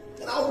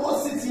 And I will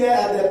sit here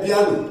at the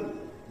piano,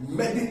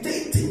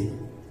 meditating.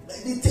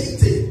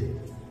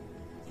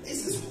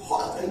 This is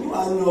hot, and you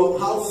are in your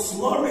house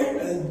snoring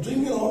and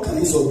drinking all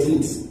kinds of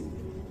drinks.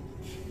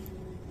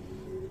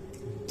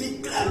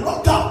 Declare,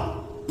 lock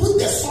up, put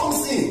the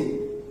songs in.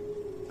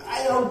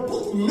 I have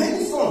put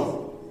many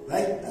songs.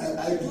 Like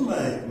I do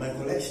my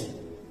collection.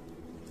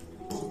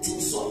 Put in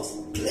songs,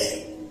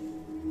 play,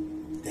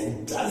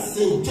 then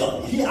dancing,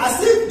 jump. Here,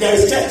 as if there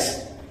is church.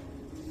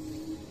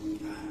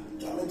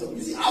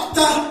 You see,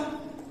 after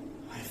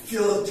I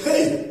feel,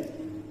 hey,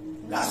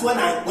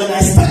 That's when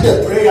I start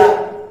the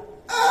prayer.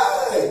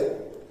 Hey,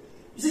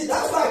 you see,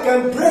 that's why I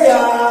can pray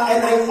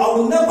and I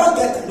will never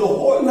get the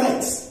whole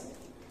night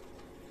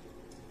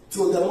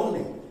till the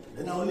morning.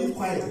 Then I will leave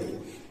quietly.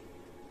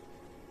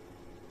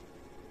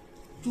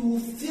 You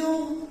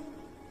feel,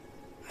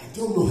 I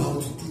don't know how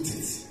to put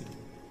it.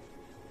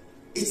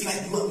 It's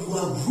like you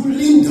are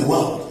ruling the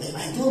world.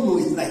 I don't know,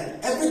 it's like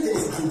everything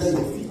is under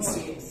your feet. Oh,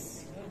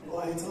 yes. Oh,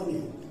 I tell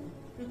you.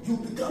 You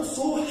become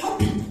so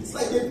happy. It's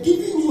like they're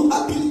giving you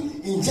happy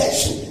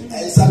injection.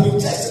 And some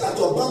injection at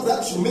your back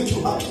that should make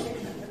you happy.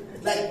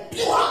 Like,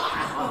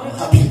 I'm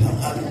happy.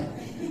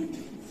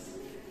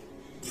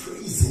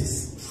 Praising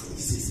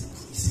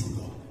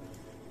God.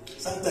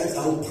 Sometimes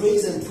I will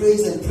praise and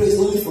praise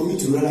only for me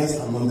to realize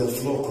I'm on the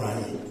floor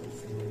crying.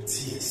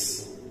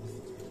 Tears.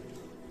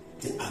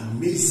 The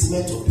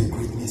amazement of the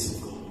greatness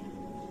of God.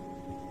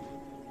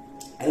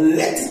 And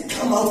let it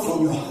come out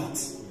from your heart.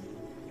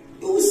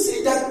 You will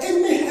see that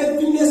any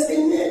heaviness,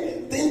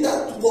 anything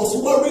that was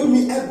worrying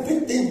me,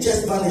 everything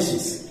just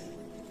vanishes.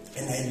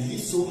 And I live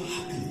so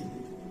happily.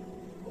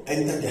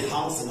 Enter the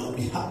house and I'll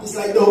be happy. It's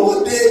like the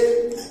whole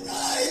day,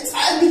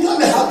 I become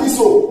a happy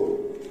soul.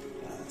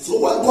 So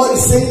what God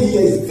is saying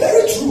here is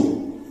very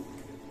true.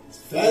 It's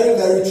very,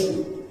 very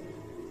true.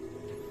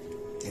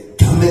 The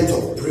garment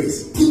of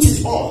praise. Put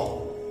it on.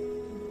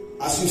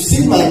 As you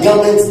see my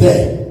garments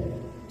there.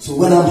 So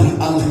when I'm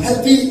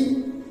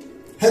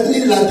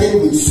heavily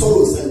laden with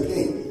sorrows and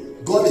pain,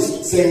 God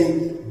is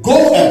saying,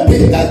 go and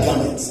pick that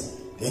garment.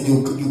 Then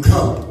you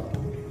come.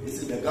 This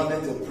is the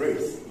garment of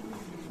praise.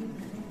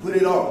 Put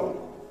it on.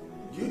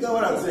 Do you get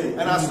what I'm saying?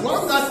 And as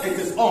long as it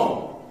is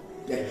on,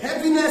 the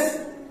heaviness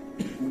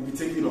will be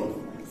taken off.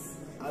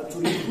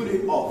 Until you put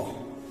it off.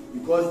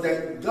 Because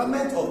the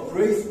garment of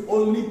praise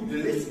only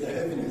lifts the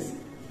heaviness.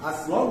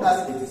 As long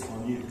as it is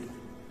on you.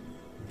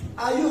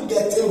 Are you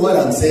getting what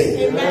I'm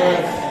saying?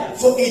 Amen.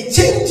 So it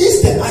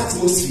changes the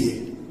atmosphere.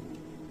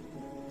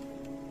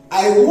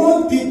 I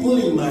warned people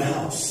in my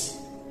house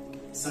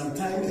some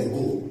time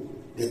ago,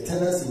 the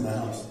tenants in my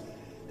house,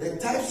 the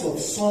types of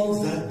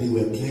songs that they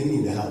were playing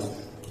in the house.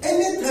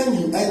 Anytime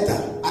you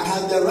enter, I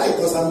have the right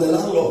because I'm the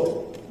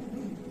landlord.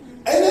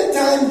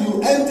 Anytime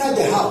you enter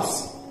the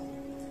house,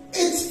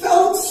 it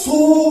felt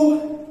so,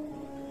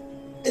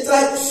 it's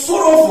like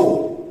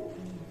sorrowful.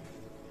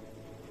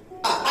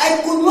 I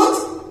could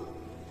not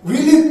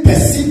really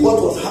perceive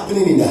what was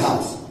happening in the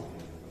house.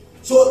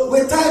 So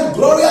with time,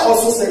 Gloria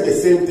also said the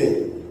same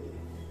thing.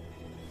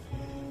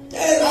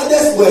 And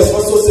others were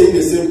also saying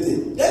the same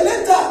thing. Then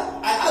later,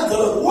 I asked the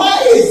Lord,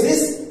 why is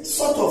this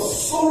sort of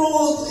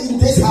sorrow in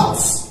this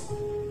house?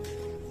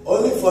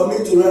 Only for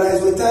me to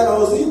realize with time I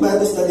was doing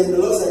Bible study and the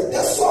Lord said,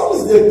 the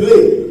songs they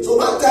play. So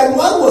one time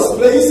one was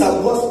playing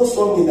some gospel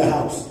song in the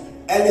house.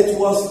 And it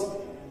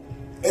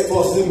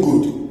wasn't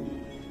good.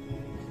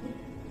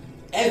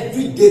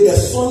 Every day the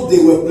song they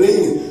were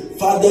playing,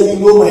 Father, you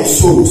know my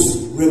souls,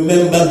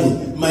 remember me,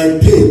 my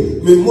pain,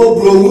 me mo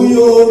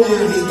bromuyo, me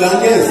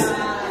Ghanaians.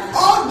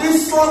 All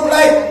this song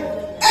like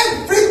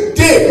every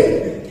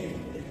day.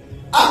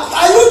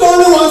 Are you the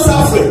only one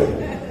suffering?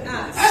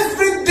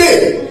 Every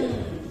day.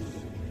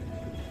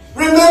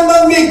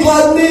 Remember me,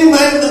 God, me,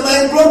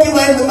 my broken,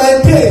 my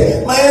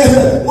pain,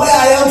 where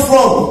I am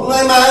from,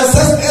 my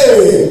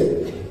ancestors.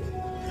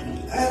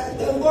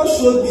 Then God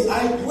showed me.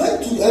 I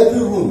went to every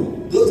room.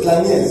 Those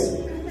Ghanaians,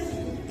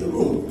 the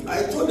room.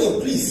 I told them,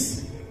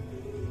 please,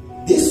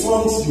 these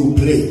songs you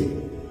play,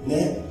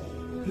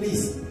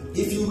 please,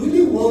 if you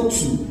really want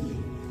to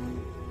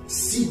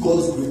see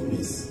God's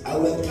greatness, I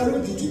will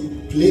encourage you to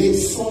play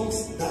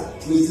songs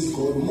that praises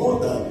God more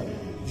than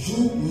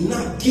you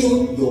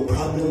nagging your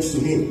problems to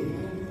Him.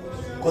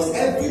 Because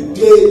every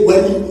day,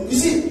 when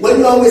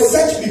you are with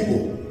such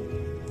people,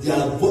 their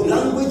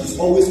language is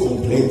always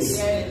complaints.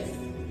 Yes.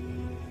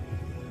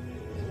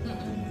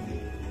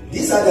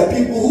 These are the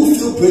people who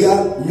fill prayer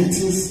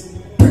meetings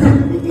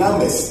with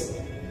numbers.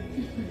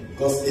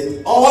 Because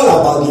it's all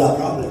about their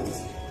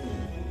problems.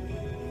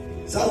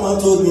 Someone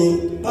told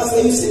me, Pastor,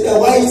 you see that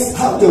why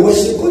how the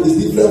worship God is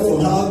different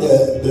from how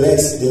the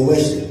blacks they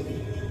worship.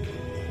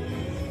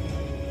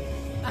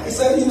 I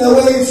said, in a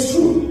way it's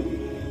true.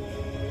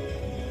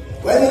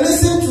 When you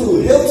listen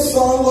to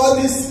Hillsong, all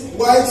these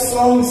white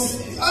songs,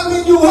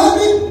 you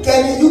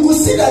could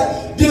see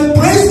that they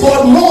praise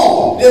God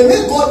more. They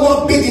make God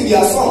more big in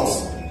their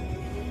songs.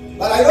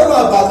 But I don't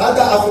know about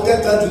other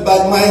African countries,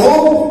 but my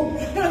home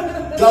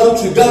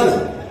country,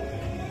 Ghana,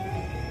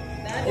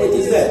 what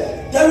is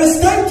that? There is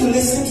time to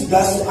listen to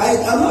that. So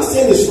I'm not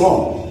saying it's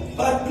wrong,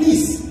 but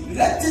please,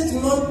 let it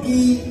not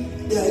be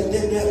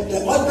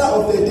the order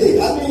of the day.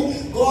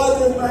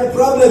 God is my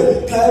problem.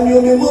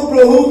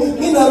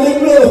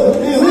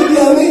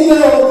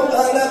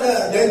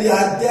 Then they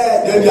are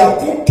there, then they are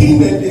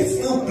cooking and they're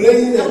still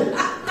playing them.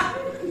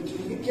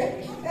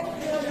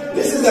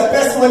 This is the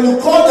person, when you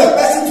call the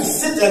person to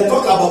sit and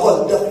talk about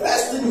God, the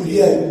first thing you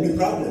hear will be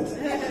problems.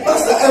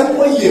 Pastor, I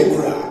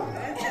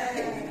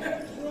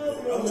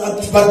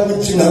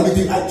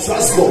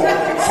trust God.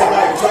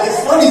 So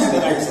it's not easy,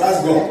 but I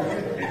trust God.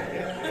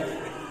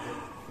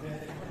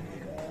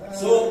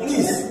 So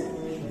please,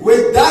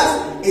 with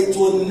that, it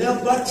will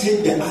never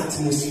change the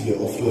atmosphere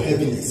of your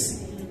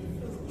heaviness.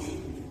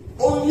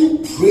 Only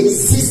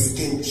praises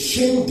can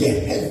change the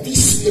heavy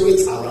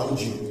spirits around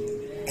you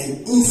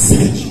and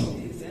inside you.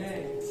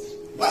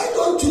 Why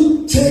don't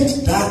you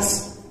change that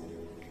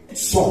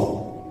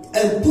song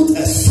and put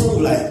a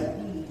song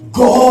like,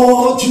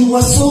 God, you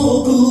are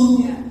so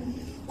good.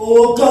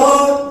 Oh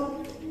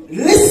God,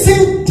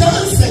 listen,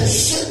 dance and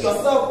shake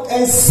yourself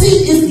and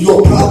see if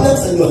your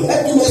problems and your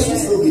happiness will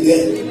still be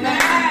there.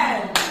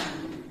 Amen.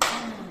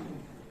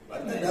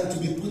 But then have to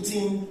be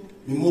putting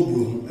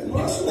Imobru and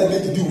what should I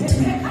get to do with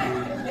you?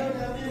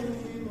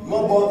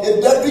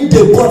 Every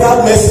day, God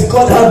have mercy,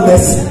 God have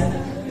mercy.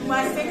 You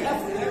must take a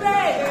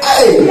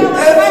hey,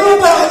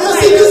 everybody, you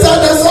see these are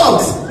the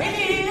songs.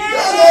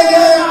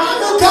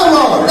 Come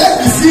on, let's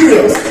be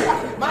serious.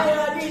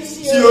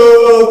 So,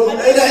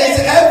 it's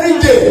every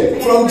day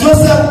from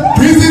Joseph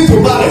prison to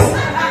palace.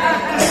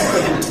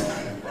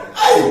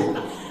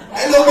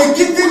 And they'll be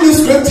giving you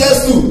scriptures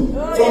too.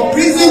 From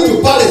prison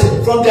to palace,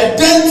 from the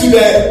den to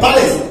the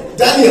palace.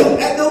 Daniel,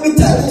 and they'll be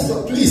telling you,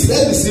 so please,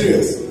 let's be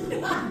serious.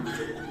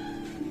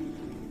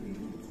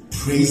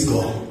 Praise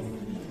God.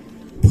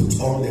 Put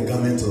on the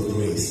garment of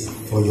grace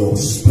for your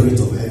spirit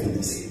of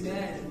heaviness.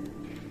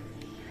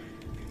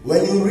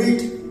 When you read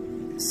 2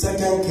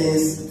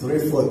 Kings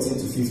 3:14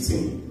 to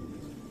 15,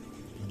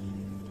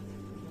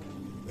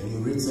 when you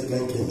read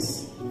 2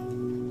 Kings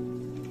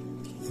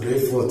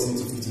 3:14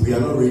 to 15, we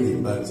are not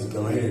reading, but you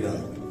can write it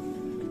down.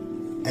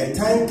 A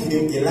time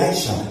came,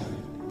 Elisha,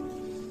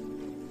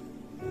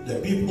 the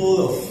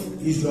people of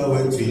Israel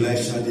went to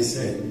Elisha. They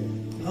said,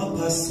 help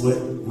us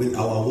with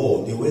our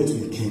war. They went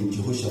with King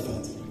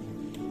Jehoshaphat.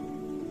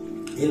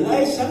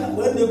 Elisha,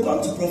 when they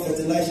got to Prophet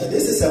Elisha,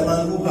 this is a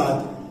man who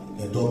had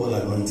the double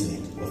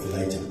anointing of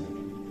Elijah.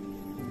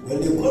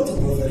 When they got to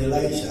Prophet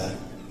Elisha,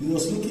 he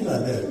was looking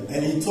at them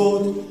and he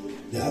told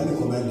the army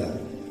commander,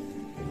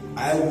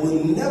 I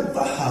will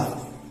never have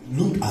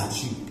looked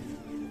at you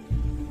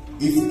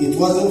if it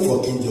wasn't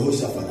for King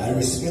Jehoshaphat. I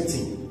respect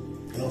him.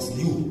 Else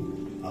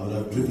you, I would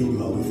have driven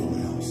you away from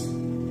my house.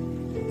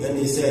 Then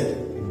he said,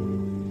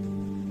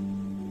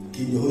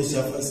 King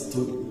Jehoshaphat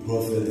told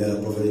Prophet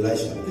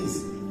Elisha, please,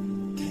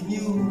 can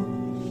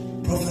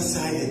you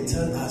prophesy and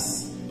tell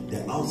us the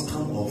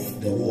outcome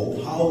of the war?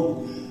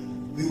 How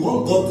we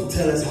want God to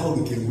tell us how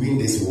we can win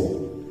this war.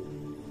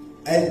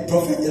 And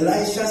Prophet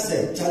Elisha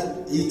said,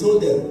 he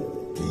told them,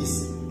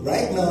 please,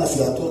 right now as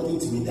you are talking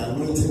to me, the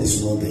anointing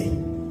is not there.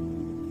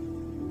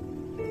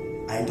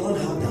 I don't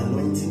have the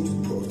anointing to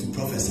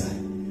prophesy.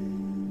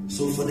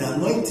 So for the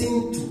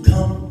anointing to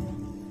come,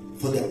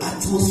 for the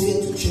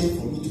atmosphere to change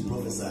for me to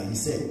prophesy, he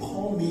said,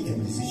 call me a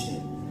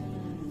musician.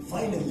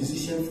 Find a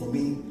musician for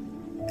me,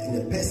 and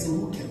a person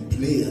who can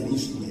play an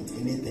instrument,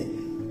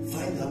 anything.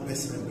 Find that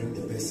person and bring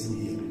the person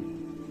here.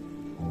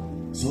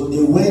 So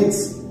they went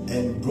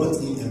and brought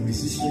in a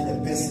musician, a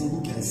person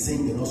who can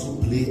sing and also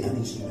play an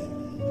instrument.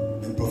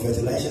 And Prophet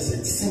Elisha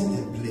said, sing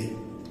and play.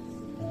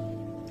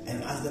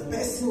 And as the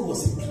person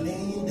was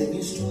playing the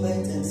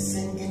instrument and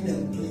singing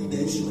and playing the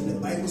instrument, the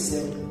Bible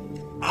said,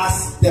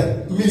 as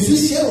the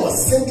musician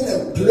was singing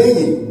and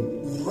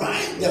playing,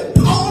 right, the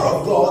power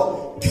of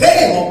God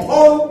came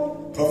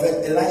upon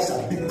Prophet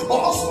Elisha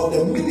because of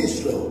the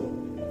ministry.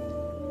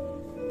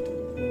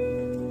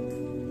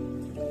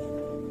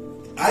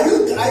 Are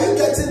you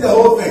getting the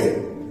whole thing?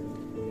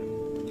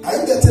 Are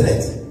you getting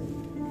it?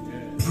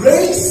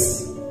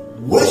 Praise,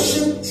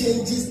 worship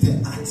changes the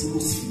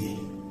atmosphere.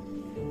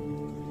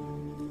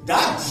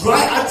 That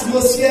dry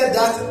atmosphere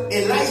that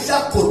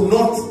Elisha could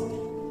not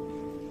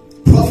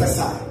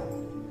prophesy.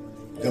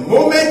 The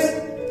moment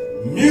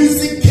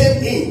music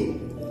came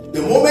in,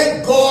 the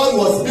moment God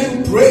was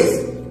being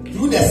praised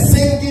through the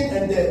singing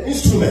and the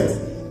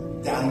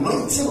instrument, the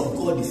anointing of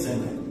God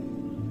descended.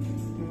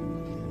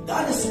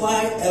 That is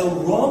why a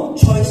wrong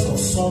choice of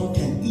song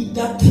can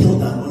either kill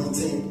the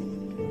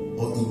anointing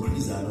or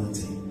increase the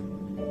anointing.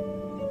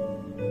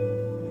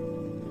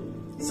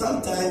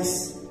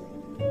 Sometimes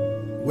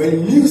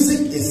when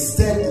music is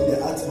stirred in the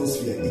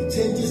atmosphere, it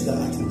changes the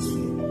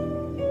atmosphere.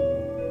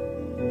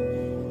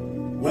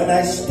 When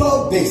I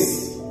stop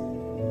this,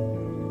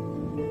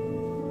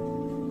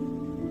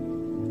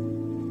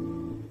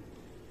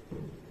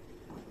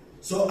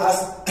 so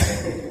as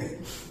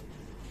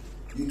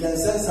you can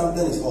sense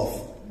something is off.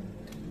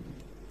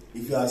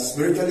 If you are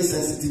spiritually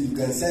sensitive, you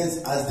can sense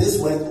as this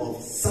went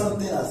off,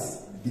 something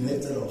has been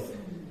lifted off.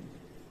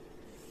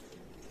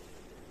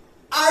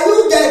 Are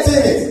you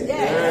getting it?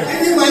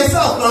 Yeah. Even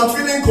myself, I'm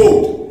feeling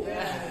cold.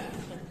 Yeah.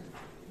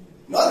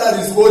 Not that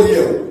it's cold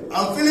here.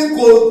 I'm feeling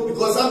cold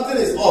because something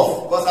is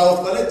off. Because I was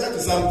connected to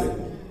something.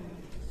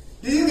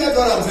 Do you get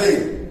what I'm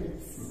saying?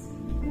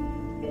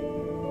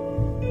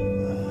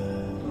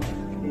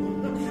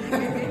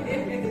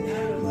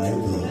 My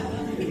God.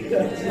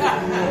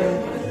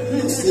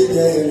 You sit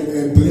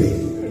there and play.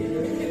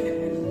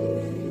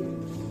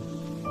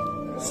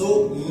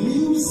 So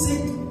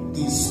music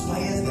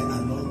inspires the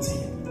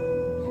anointing.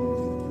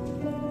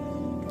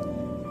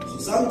 So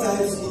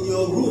sometimes in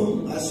your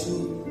room, as you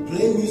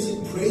play music,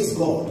 praise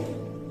God,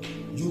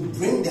 you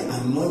bring the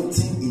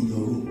anointing in your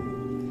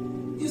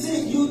room. You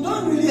see, you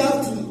don't really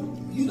have to,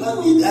 you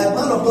don't need a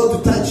man of God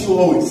to touch you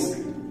always.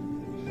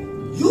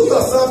 You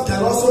yourself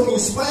can also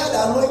inspire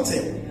the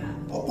anointing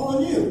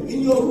upon you,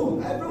 in your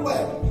room,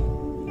 everywhere.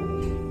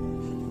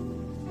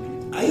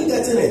 Are you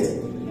getting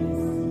it?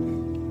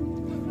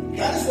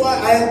 That is why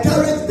I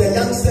encourage the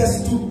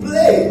youngsters to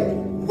play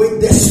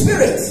with the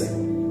Spirit.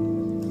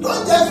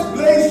 Don't just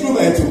play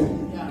instrument.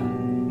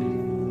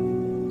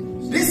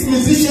 This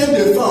musician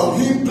they found,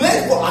 he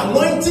played for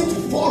anointing to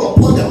fall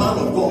upon the man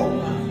of God.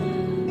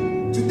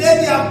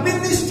 Today there are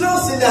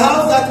ministers in the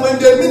house that when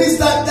they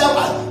minister,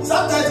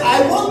 sometimes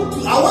I want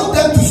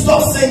them to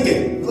stop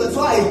singing. That's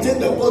why I take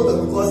the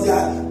pulpit, because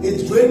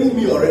it's draining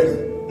me already.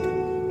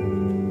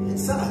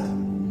 It's sad.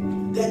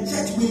 The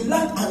church, we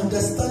lack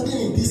understanding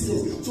in these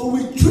things, so we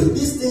treat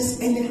these things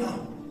anyhow.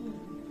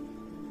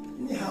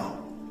 Anyhow.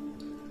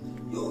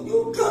 We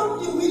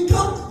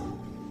come,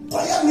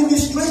 choir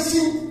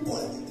ministration,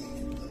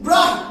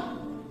 bruh.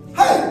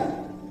 Hey,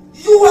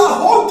 you are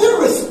holding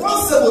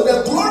responsible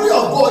the glory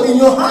of God in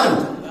your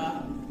hand.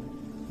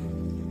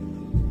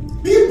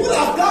 People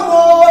have come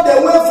all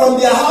the way from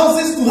their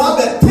houses to have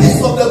a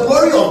taste of the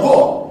glory of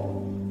God.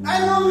 I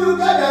know you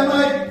got them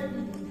like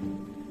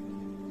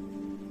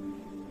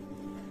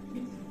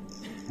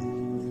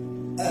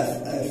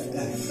F.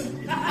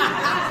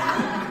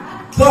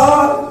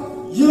 God,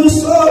 you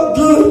so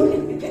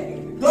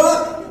good.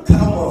 God,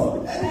 come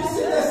on. And you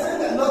see the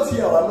singer, not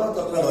here, I'm not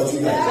talking about you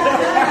guys.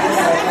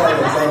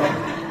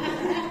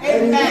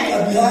 And you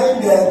are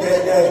behind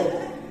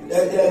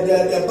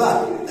the back.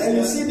 And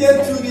you see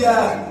them through you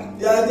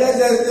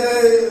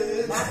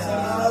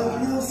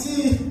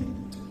see.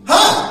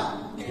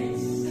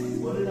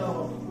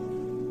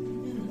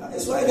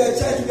 That's why the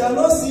church, we are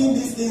not seeing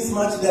these things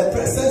much, the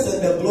presence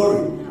and the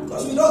glory.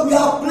 Because we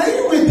are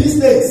playing with these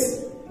things.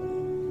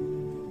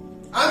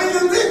 I mean, you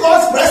think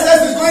God's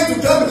presence is going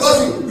to come because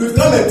we've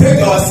come and take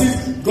our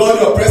seats. God,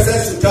 your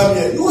presence should come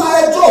here. You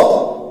are a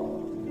joke.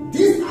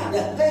 These are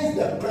the things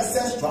the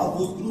presence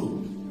travels through.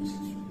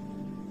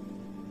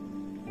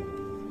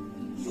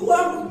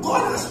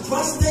 God has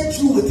trusted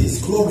you with His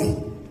glory.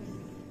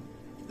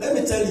 Let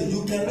me tell you,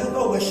 you can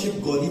never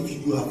worship God if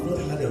you have not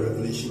had a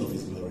revelation of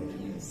His glory.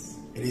 Yes.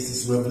 It is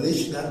His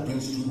revelation that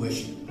brings true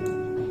worship.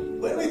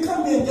 When we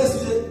come here and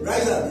just say,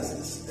 rise up,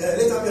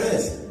 lift up your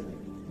hands.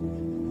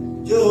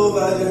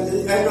 Jehovah, and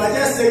you are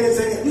just saying.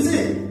 You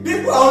see,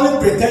 people are only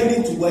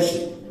pretending to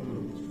worship.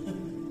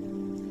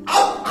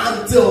 Up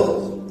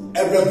until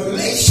a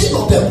revelation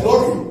of the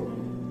glory.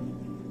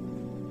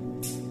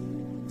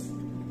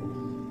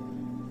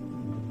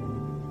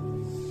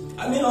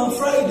 I mean, on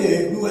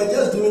Friday, we were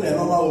just doing a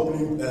normal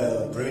opening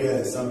prayer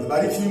and something.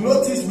 But if you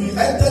notice, we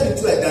entered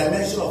into a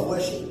dimension of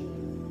worship.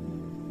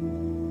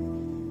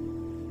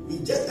 We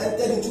just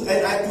entered into,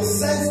 and I could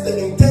sense the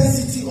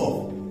intensity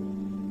of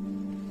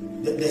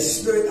the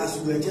spirit as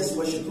we were just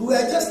worshiping. We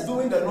were just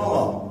doing the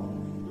normal.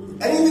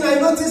 And even I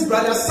noticed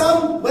Brother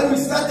Sam, when we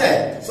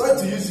started, sorry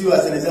to use you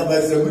as an example,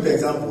 it's a good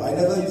example. I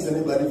never use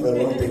anybody for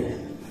a wrong thing.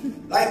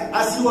 Like,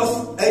 as he was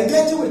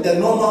engaging with the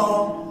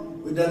normal,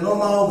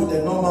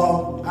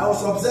 I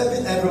was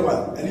observing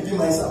everyone, and even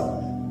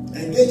myself.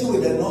 Engaging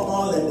with the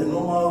normal,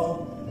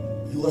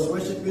 he was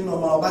worshiping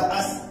normal. But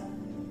as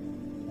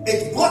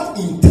it got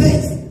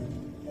intense,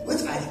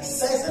 which I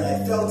sensed and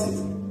I felt it,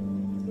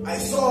 I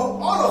saw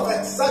all of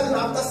it sudden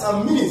after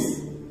some minutes,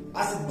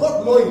 as it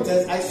got more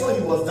intense, I saw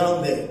he was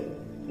down there.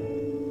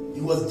 He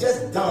was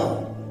just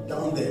down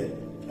there.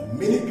 And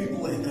many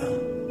people were down.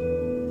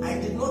 I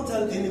did not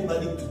tell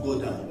anybody to go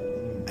down.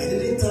 I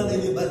didn't tell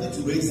anybody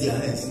to raise their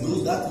hands.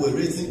 Those that were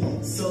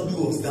raising, Selby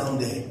was down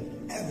there.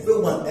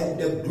 Everyone, and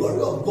the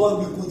glory of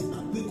God,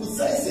 we could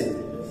sense it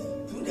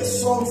through the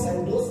songs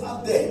and those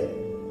up there.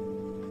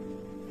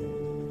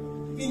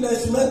 Even the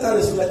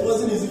instrumentalists, it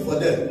wasn't easy for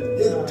them.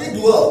 They did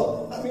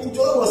well. I mean,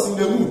 John was in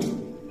the mood.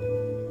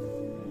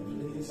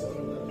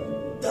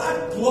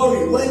 That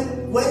glory,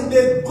 when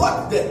they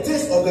got the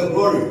taste of the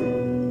glory,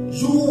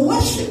 you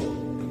worship.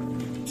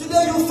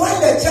 Today you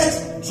find the church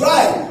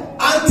dry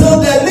until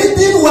the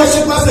leading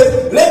worshiper says,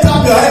 lift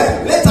up your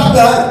hand,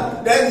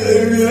 then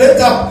you lift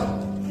up.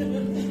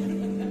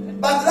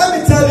 But let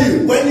me tell you,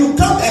 when you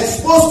come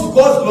exposed to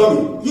God's glory,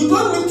 you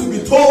don't need to be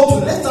told to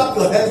lift up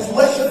your hands to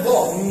worship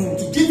God,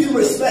 to give Him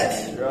respect.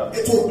 Yeah.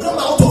 It will come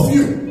out of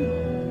you.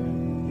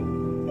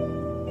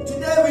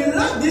 Today we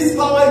lack this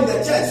power in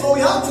the church, so we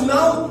have to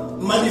now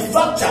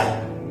manufacture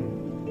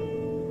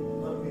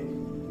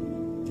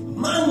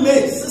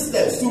man-made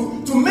systems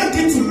to make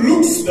it to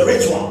look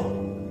spiritual.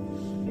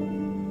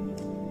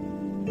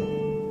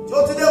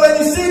 So today when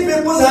you see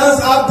people's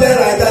hands up there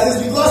like that, it's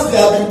because they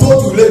have been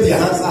told to lift their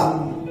hands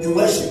up in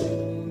worship.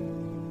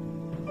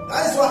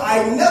 That is why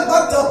I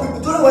never tell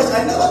people don't worship.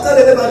 I never tell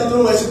anybody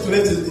don't worship to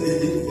lift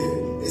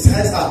his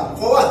hands up.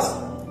 For what?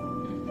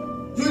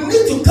 You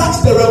need to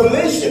catch the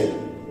revelation.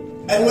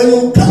 And when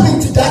you come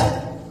into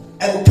that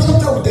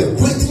encounter with the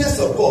greatness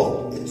of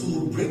God, it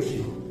will break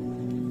you.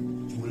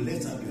 You will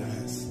lift up your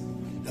hands.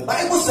 The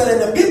Bible said,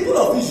 and the people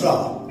of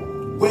Israel,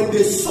 when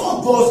they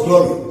saw God's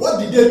glory, what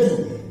did they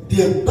do?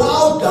 They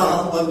bowed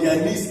down on their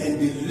knees and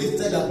they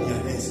lifted up their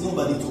hands.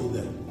 Nobody told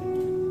them.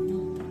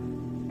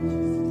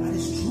 That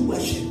is true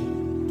worship.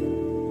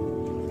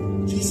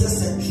 Jesus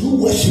said, true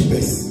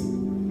worshippers,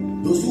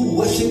 those who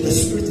worship the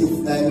Spirit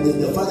and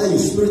the Father in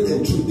spirit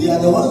and truth, they are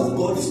the ones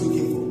God is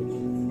looking for.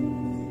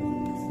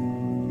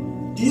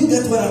 Do you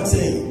get what I'm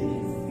saying?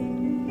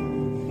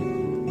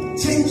 It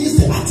changes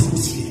the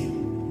atmosphere.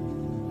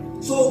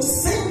 So,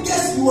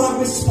 singers, you are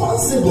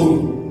responsible.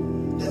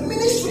 The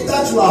ministry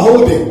that you are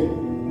holding.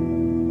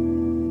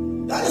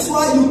 That is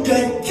why you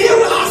can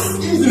kill us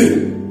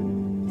easily.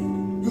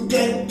 You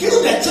can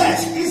kill the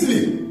church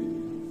easily.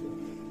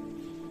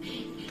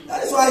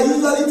 That is why I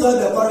usually tell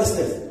the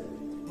choristers,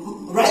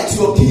 write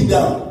your key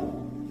down.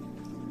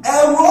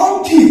 A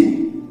wrong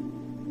key.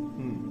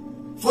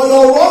 For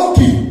your wrong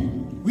key,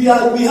 we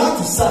have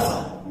to suffer.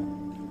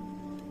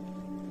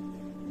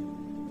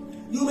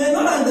 You may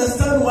not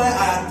understand why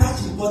I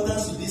attach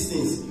importance to these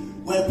things.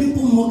 When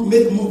people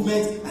make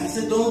movement, I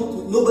say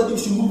nobody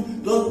should move.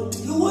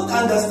 You won't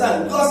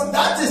understand, because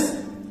that is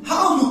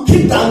how you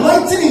keep the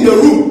anointing in the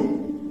room.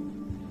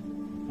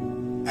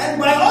 And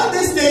by all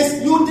these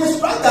things, you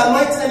distract the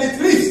anointing and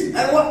it leaves. And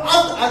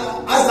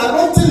as the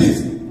anointing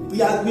leaves,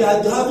 we are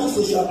having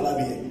social club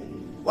here.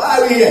 Why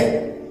are we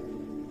here?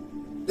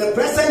 The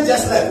president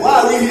just left. Why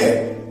are we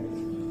here?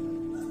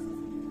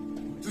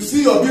 To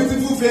see your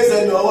beautiful face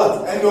and your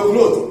what? And your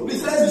clothes.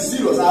 Please, let's be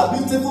serious. Our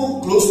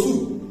beautiful clothes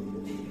too.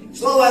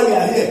 So why we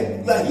are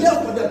here? We are here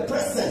for the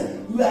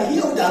presence. We are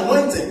here with the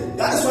anointing.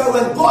 That is why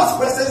when God's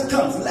presence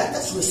comes, let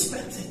us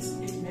respect it.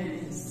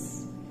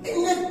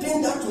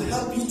 Anything that will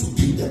help you to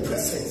keep the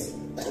presence,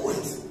 do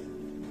it.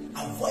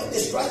 Avoid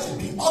distraction.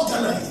 Be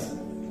organized.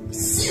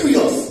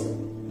 Serious.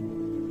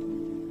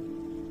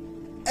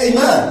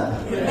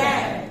 Amen.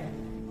 Amen.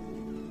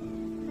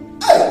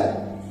 Hey,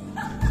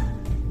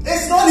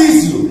 it's not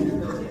easy.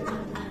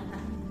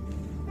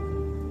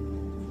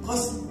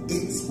 Because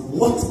it's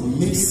what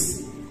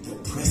makes the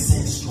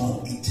presence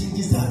strong. It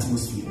changes the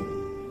atmosphere.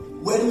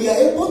 When we are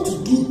able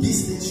to do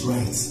these things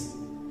right,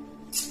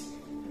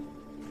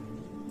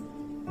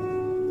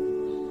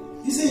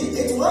 you see,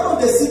 it's one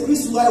of the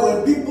secrets why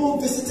when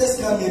visitors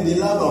come in, they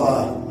love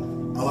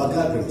our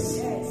gatherings.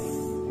 Yes.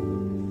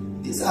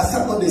 These are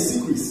some of the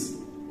secrets.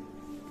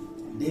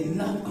 They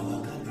love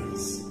our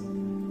gatherings.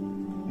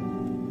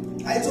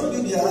 I told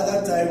you the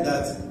other time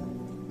that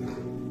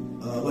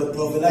when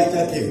Prophet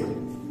Elijah came,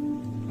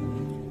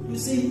 you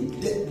see,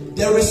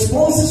 the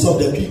responses of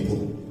the people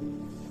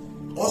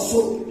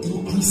also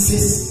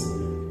increases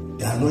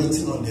the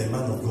anointing on the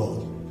man of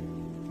God.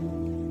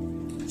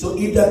 So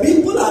if the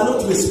people are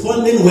not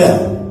responding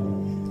well,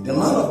 the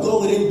man of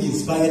God wouldn't be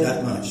inspired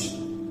that much.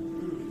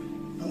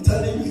 I'm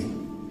telling you.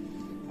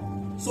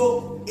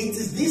 So it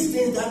is these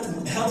things that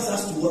helps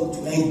us to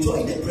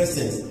enjoy the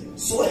presence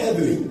so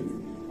heavily.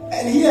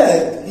 And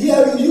here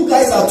you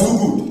guys are too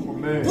good.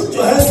 Amen. Put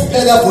your hands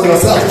together for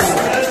yourselves.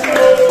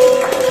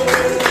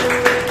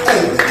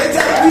 Hey,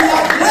 we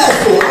are blessed,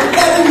 though. I'm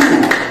telling you.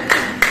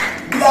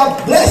 We are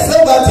blessed so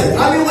much.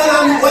 I mean, when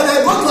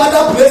I go to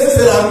other places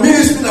and I'm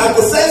ministering, I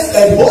could sense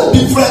a whole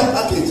different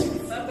package.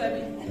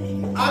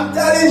 I'm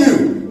telling you.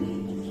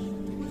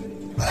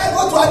 When I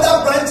go to other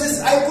branches,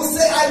 I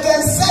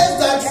can sense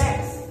that.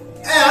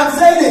 Hey, I'm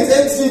saying it.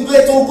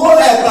 It will go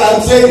like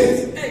I'm saying it.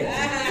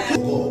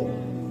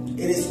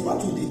 It is what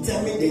will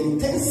determine the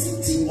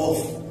intensity of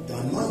the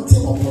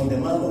anointing upon the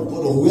man of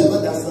God or whoever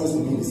that stands to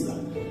minister.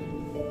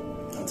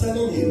 I'm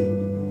telling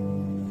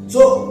you.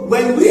 So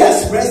when we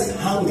express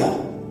hunger,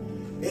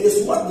 it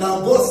is what now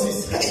God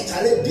says, hey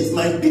Charlie,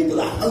 my people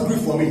are hungry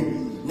for me.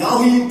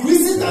 Now he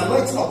increases the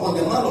anointing upon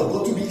the man of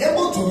God to be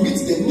able to meet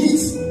the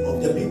needs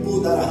of the people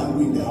that are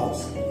hungry in the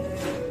house.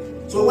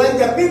 So when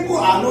the people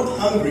are not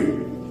hungry,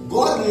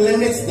 God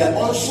limits the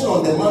unction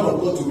on the man of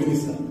God to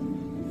minister.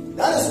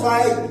 That is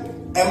why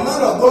a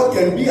man of God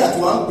can be at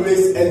one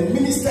place and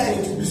minister and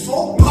it will be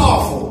so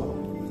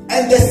powerful.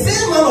 And the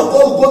same man of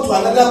God will go to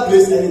another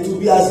place and it will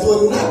be as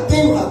though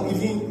nothing had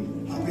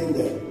even happened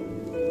there.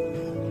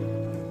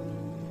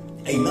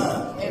 Amen.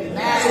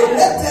 Amen. So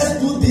let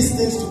us do these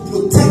things to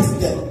protect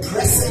the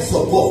presence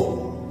of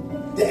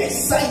God. The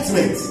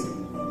excitement.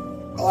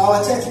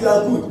 Our church, we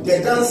are good. The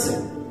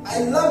dancing. I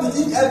love it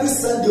if every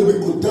Sunday we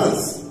could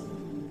dance.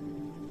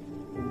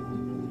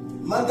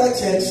 Mother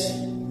Church,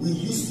 we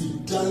used to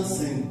dance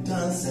and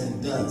dance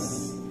and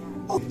dance.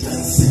 Oh,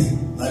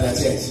 dancing, Mother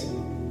Church.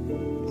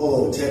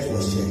 Oh, church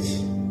was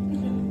church.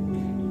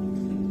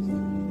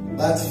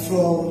 But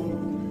from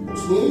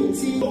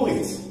 20,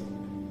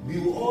 we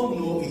will all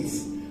know it.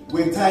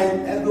 With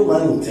time,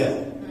 everyone will tell.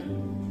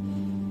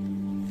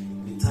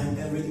 With time,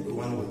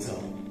 everyone will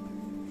tell.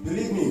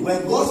 Believe me,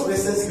 when God's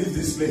presence leaves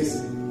this place,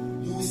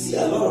 you will see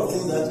a lot of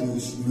things that you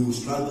will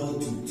struggle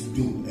to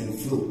do and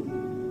flow.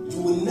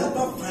 You will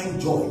never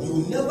find joy. You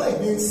will never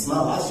even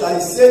smile. As I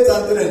say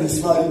something and you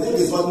smile, you think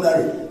it's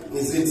ordinary.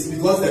 It's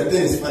because the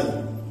thing is funny.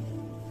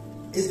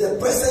 It's the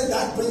presence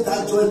that brings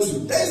that joy to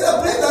you. There is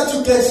a place that you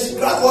can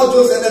crack all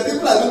jokes and the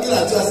people are looking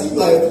at you as if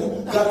you are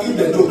cracking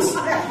the jokes.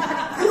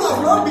 You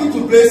have not been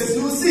to places,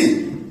 you will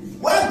see.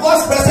 When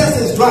God's presence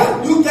is dry,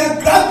 you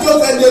can crack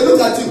jokes and they look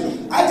at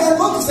you. I can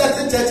go to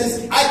certain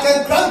churches, I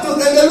can crack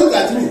jokes and they look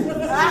at me.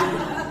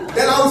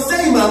 Then I will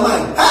say in my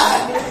mind,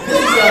 this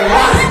is your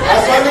last.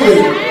 That's why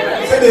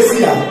say they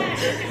see her.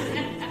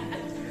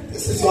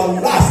 This is your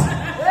last.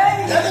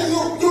 Then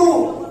you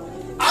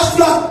as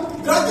you are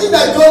cracking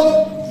the joke,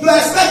 you are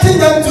expecting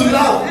them to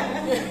laugh,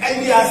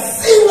 and they are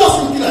serious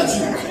looking at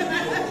you.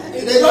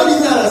 They don't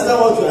even understand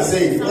what you are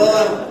saying.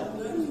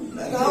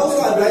 And I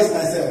also advise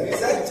myself,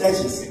 except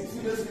churches.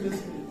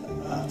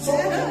 So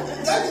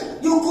that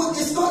you could,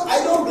 it's not,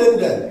 I don't blame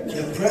them.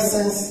 The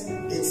presence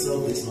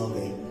itself is not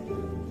there.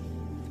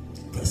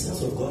 The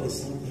presence of God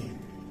is not there.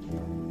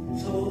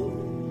 So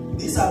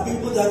these are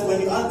people that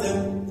when you ask them,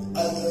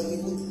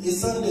 it's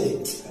Sunday,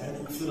 I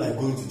don't feel like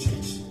going to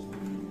church.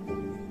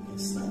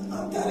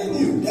 I'm telling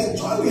you, the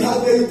joy we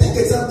have there, you think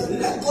it's something.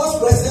 Let God's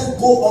presence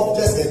go off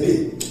just a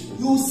day.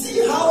 You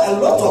see how a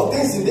lot of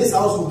things in this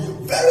house will be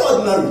very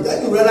ordinary.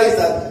 Then you realize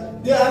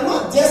that they are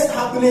not just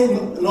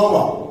happening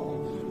normal.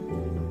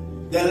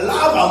 The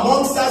love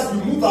amongst us,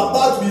 we move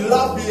about, we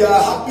laugh, we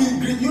are happy.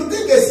 You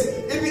think it's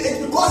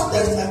because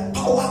there is a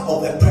power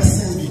of a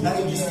presence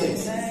behind these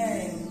things.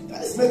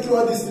 That is making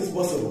all these things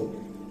possible.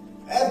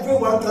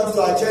 Everyone comes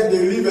to our church, they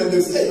leave and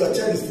they say your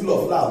church is full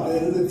of love.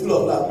 They're full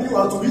of love.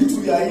 Meanwhile, to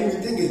we are in, we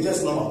think it's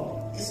just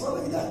normal. It's not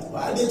like that.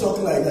 Why are they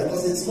talking like that?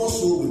 Because it's not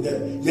so with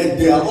them. Yet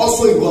they are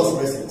also in God's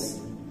presence.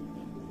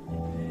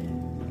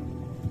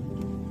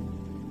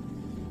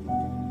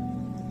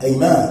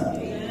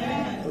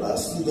 Amen.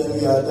 Last two, then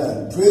we are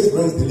done. Praise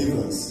brings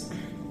deliverance.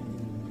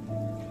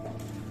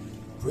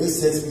 Praise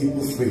sets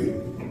people free.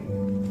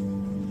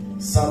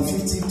 Psalm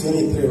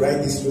 50:23.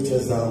 Write these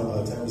scriptures down.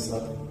 Our time is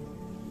up.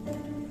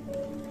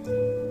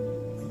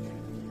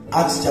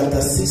 Acts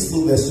chapter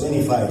 16, verse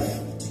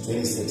 25 to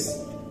 26.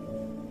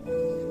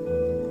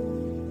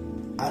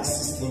 Acts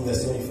 16,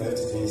 verse 25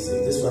 to 26.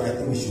 This one I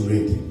think we should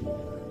read.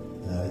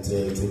 It's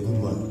a good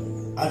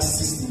one. Acts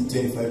 16,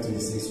 25 to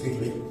 26.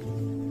 Quickly.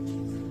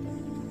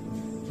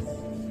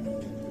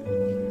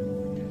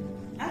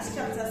 Acts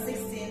chapter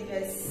 16,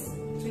 verse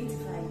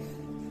 25.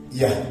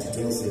 Yeah, to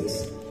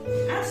 26.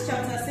 Acts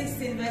chapter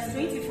 16, verse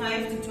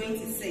 25 to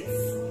 26.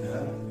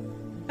 Yeah.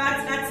 But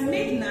at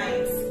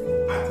midnight,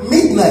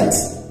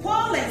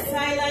 Paul and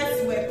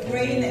Silas were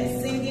praying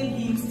and singing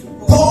hymns to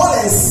God. Paul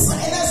and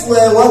Silas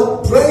were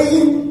what?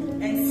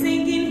 Praying and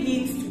singing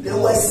hymns to God. They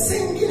were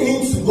singing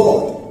hymns to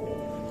God.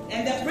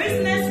 And the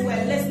prisoners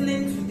were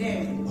listening to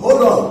them.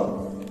 Hold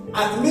on.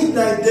 At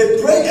midnight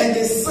they prayed and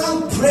they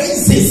sang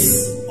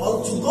praises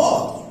unto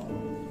God.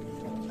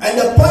 And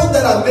the point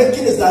that I'm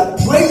making is that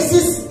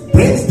praises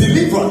brings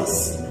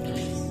deliverance.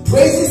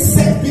 Praises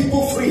set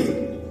people free.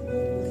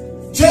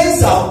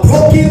 Chains are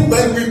broken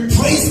when we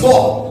praise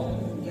God.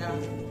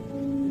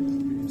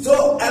 So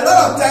a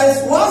lot of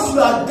times, once you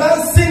are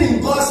dancing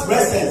in God's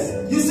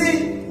presence, you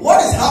see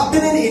what is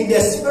happening in the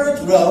spirit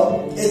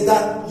realm is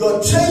that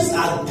your chains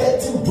are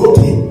getting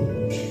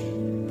broken.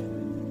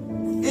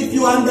 If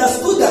you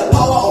understood the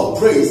power of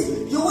praise,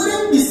 you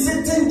wouldn't be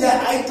sitting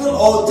there idle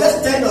or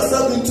just turn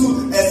yourself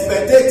into a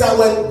spectator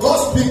when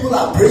God's people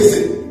are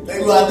praising.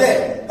 Then you are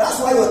there. That's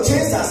why your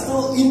chains are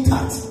still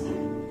intact.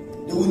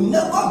 They will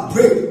never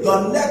break.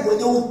 Your neck, when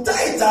they will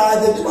tie it,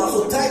 the demons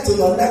will tie to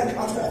your neck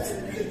after that.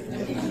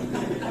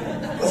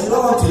 Because you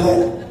don't want to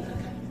learn.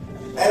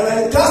 And when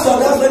it comes to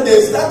that, when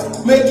they start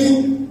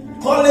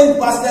calling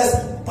pastors,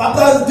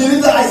 Papa,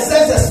 deliver, I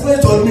sense a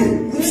spirit on me.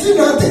 You see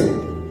nothing.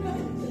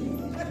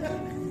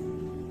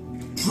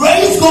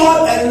 Praise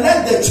God and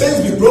let the chains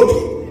be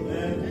broken.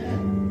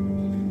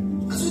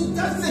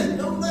 That's it.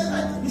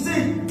 You see,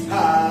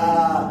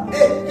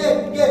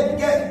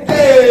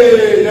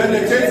 hey, then the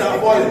chains are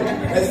falling.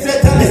 And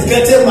Satan is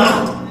getting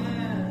mad.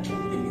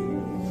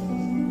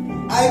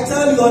 I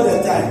tell you all the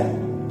time,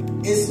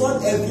 it's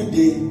not every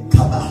day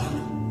Kabbalah.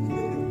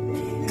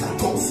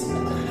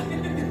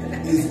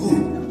 It's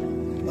good.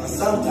 But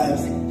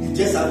sometimes you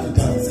just have to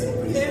dance and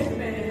praise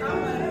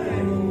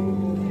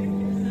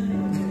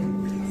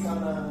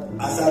God.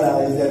 Asada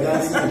is the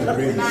dancing and the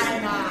praise.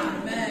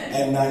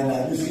 And Nina,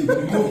 you see,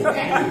 moving.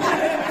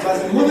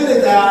 Because moving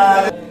it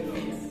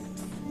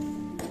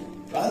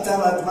one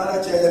time at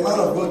Manager, the man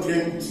of God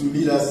came to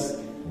lead us.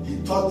 He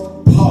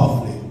taught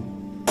powerfully.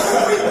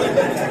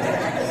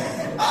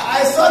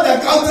 I saw the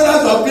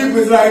countenance of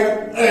people like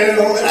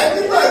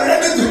people are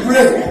ready to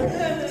pray.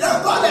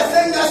 God is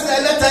saying just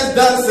let us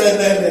dance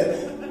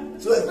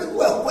and so people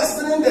were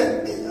questioning that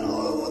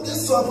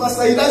this one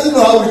pastor, he doesn't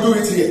know how we do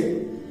it here.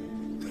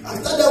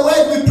 After the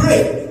word we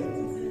pray.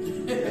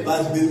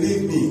 But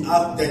believe me,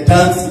 after the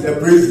dance, the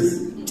praises,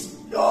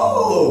 it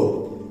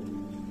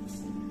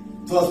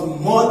was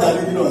more than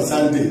even on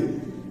Sunday.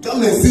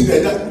 Come and see the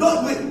dance. No,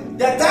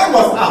 the time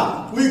was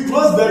up. We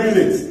closed very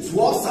late.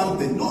 12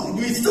 something. No,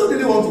 we still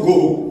didn't want to go.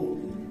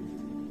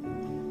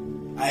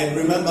 I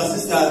remember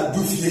Sister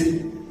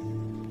Dufie.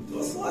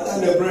 was more than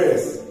the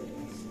prayers.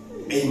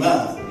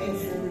 Amen.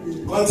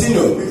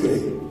 Continue quickly.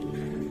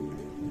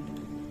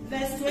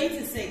 Verse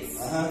 26.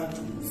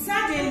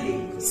 Suddenly,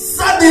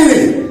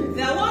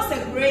 there was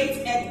a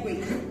great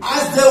earthquake.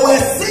 As they were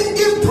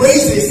singing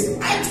praises,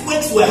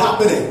 earthquakes were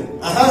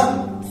happening.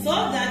 So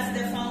that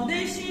the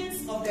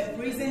foundations of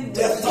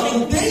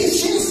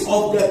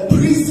the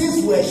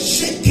prison were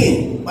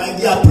shaken by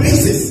their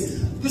praises.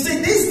 You see,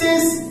 these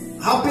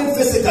things happen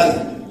physically,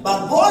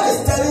 but God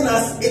is telling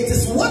us it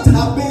is what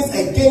happens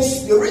again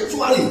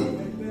spiritually.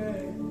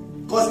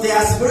 Because they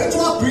are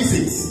spiritual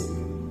prisons.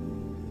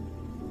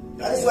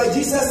 That is why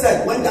Jesus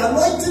said, when the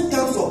anointing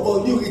comes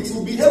upon you, it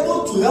will be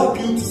able to help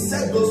you to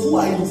set those who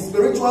are in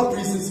spiritual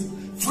prisons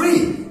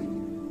free.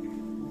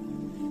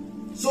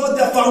 So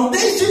the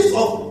foundations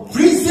of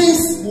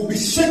prisons will be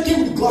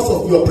shaken because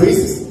of your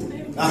praises.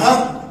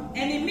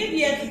 And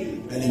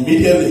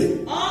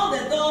immediately, all the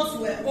doors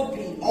were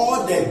open.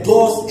 All the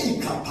doors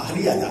in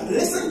Kapariada.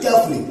 Listen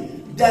carefully.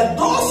 The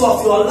doors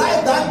of your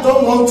life that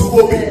don't want to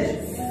open.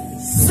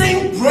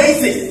 Sing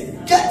praises.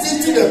 Get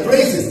into the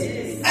praises.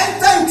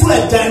 Enter into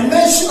a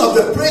dimension of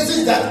the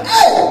praises that,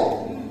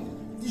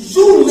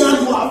 you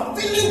now are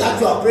feeling that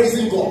you are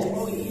praising God.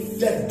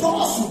 The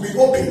doors will be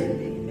open.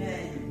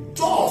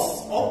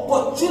 Doors,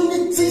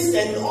 opportunities,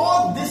 and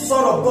all this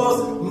sort of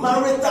doors,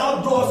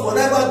 marital doors,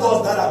 whatever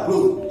doors that are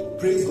closed.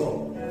 Praise God.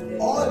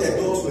 All the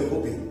doors were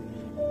open.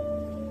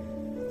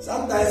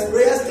 Sometimes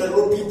prayers can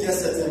open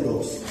just certain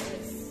doors.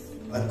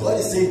 But God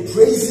is saying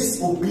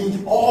praises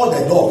open all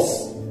the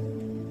doors.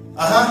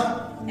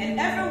 And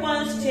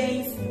everyone's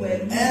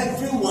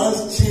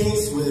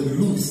chains were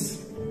loose.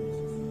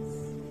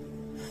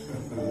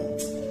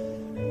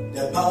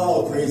 The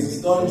power of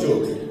praises. Don't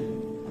joke.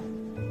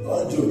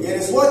 It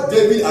is what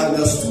David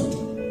understood.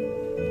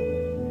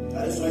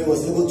 That is why he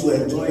was able to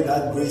enjoy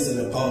that grace and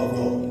the power of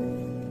God.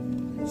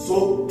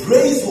 So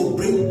praise will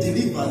bring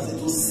deliverance.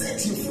 It will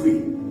set you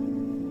free.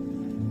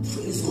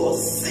 Praise God.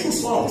 Sing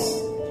songs.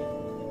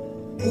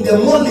 In the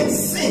morning,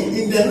 sing.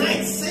 In the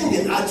night, sing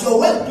it. At your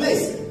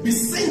workplace, be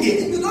singing.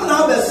 If you don't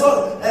have a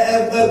song,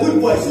 a good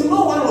voice, you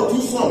know one or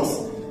two songs.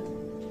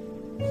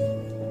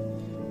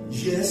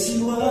 Yes,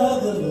 you are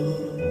the Lord.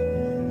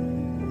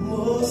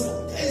 Most.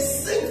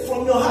 Sing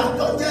from your heart.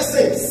 Don't just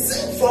sing.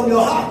 Sing from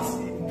your heart.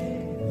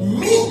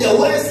 Mean the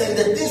words and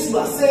the things you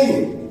are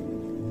saying.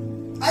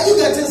 Are you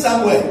getting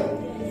somewhere?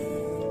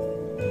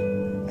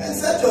 And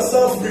set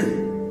yourself free.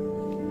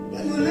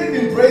 When you live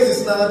in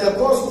praises now, the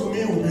cost to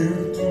me will be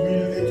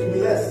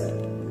less.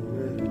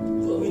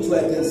 For me too, I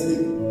can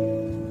sleep.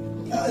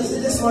 Now you see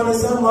this morning,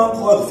 someone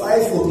called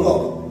 5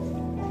 o'clock.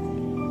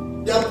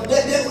 When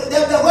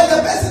the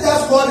person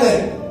just called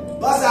in,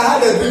 Pastor, I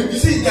had a dream. You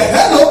see, the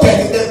hello,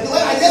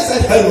 when I just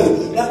said hello,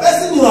 the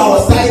person knew I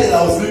was tired and I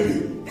was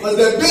sleeping. Because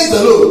the bass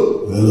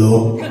alone.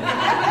 Hello.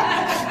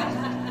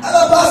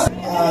 Hello, Pastor.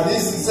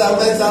 This is some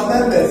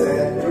members. I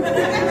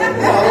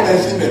won't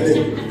mention the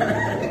name.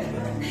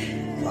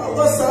 I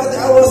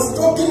was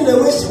talking in a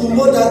way she will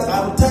know that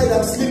I'm tired,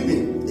 I'm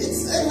sleeping.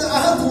 And I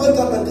have to wake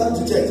up and come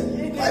to church.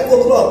 5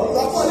 o'clock. You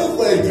are calling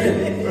for a dream.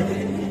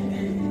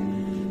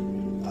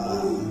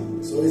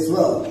 So it's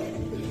well.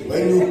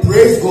 When you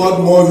praise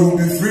God more, you will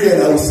be free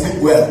and I will sleep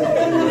well.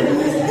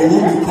 You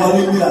won't be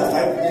calling me at 5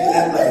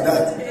 a.m. like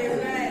that.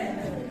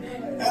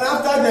 And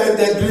after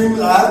the dream,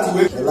 I have to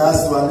wait. The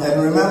last one.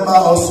 And remember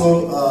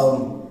also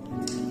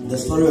the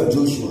story of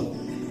Joshua.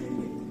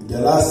 The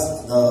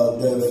last,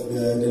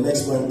 the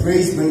next one.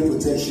 Praise brings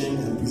protection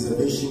and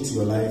preservation to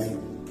your life.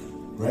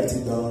 Write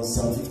it down.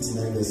 Psalm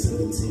 59 verse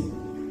 17.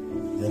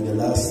 And the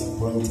last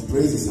point.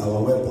 Praise is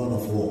our weapon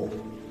of war.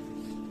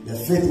 The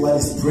fifth one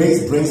is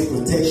praise brings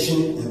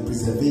protection and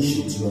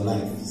preservation to your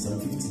life. Psalm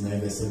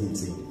 59 verse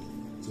 17.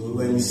 So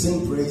when you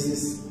sing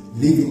praises,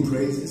 live in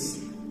praises,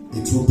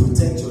 it will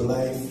protect your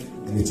life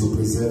and it will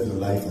preserve your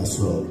life as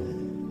well.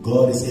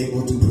 God is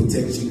able to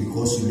protect you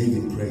because you live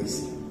in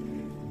praise.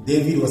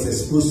 David was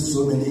exposed to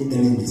so many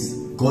enemies.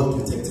 God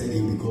protected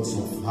him because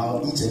of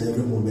how each and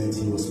every moment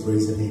he was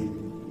praising him.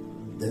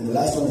 Then the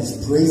last one is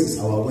praise is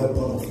our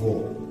weapon of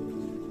war.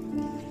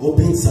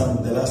 Open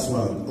Psalm, the last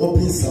one.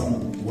 Open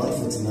Psalm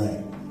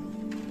 149,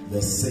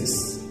 verse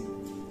 6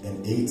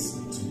 and 8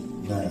 to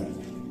 9.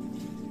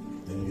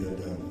 Then we are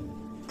done.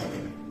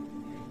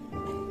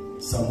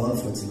 Psalm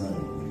 149.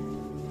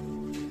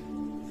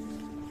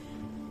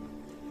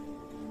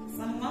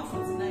 Psalm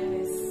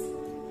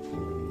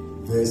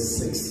 149, verse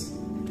 6.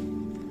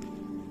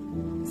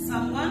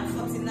 Psalm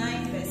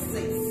 149, verse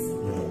 6.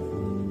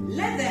 Yeah.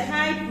 Let the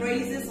high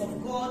praises of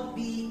God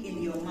be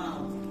in your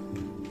mouth,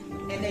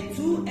 and a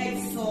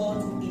two-edged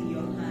sword in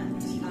your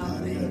hand.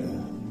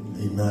 Amen.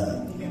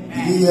 Amen.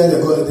 Did you hear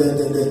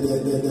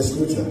the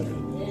scripture?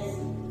 Yes.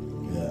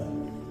 Yeah.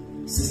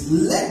 It says,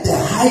 let the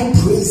high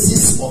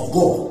praises of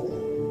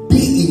God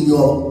be in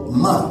your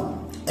mouth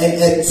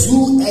and a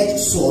two-edged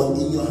sword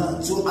in your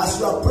hand. So as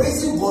you are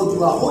praising God,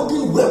 you are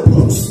holding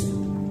weapons.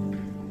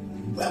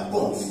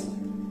 Weapons.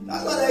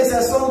 That's why there is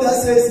a song that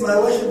says, my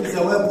worship is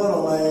a weapon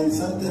of mine.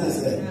 Something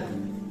is there.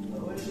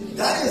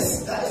 That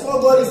is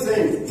what God is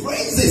saying.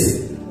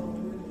 praises.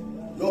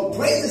 Your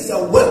praise is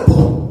a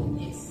weapon.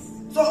 Yes.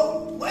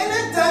 So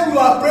anytime you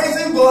are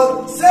praising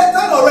God,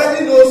 Satan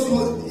already knows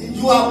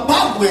you are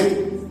packed with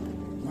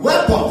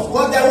weapons.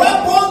 But the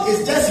weapon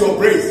is just your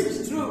praise.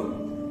 It's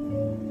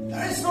true.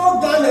 There is no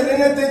gun and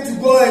anything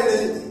to go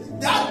and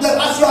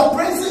as you are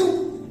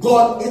praising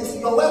God, it's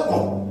your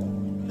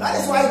weapon.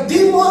 That is why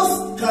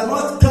demons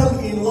cannot come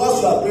in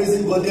whilst you are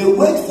praising God. They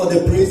wait for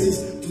the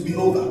praises to be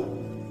over.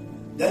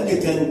 Then they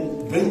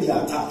can bring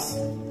their attacks.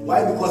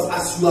 Why? Because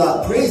as you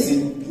are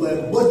praising, you are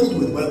embodied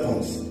with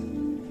weapons.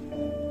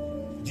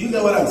 Do you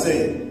get what I'm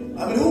saying?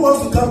 I mean, who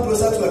wants to come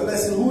closer to a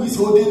person who is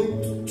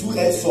holding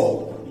two-edged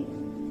sword?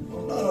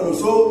 No.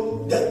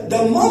 So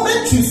the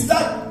moment you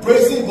start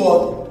praising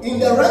God, in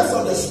the realms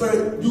of the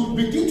spirit, you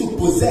begin to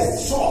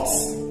possess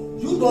swords.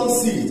 You don't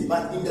see it,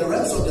 but in the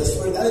realms of the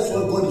spirit, that is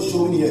what God is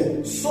showing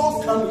here.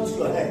 Swords come into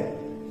your hand.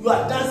 You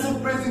are dancing,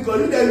 praising God.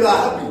 You are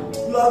happy.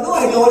 You have no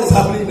idea what is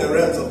happening in the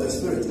realms of the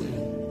spirit.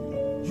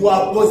 You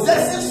are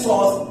possessing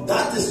swords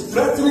that is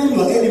threatening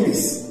your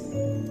enemies.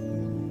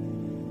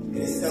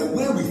 It is the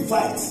way we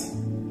fight.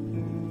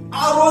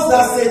 Arrows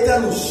that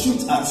Satan will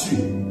shoot at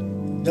you.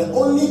 The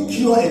only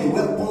cure and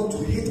weapon to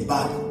hit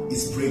back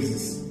is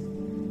praises.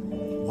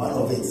 One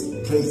of it,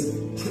 praise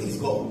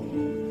God.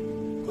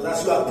 Because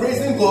as you are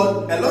praising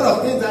God, a lot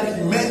of things that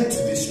He meant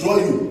to destroy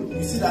you,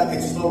 you see that it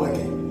is not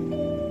working.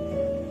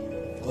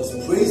 Because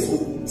praise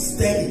will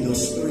stir in your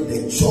spirit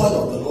the joy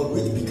of the Lord,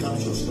 which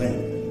becomes your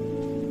strength.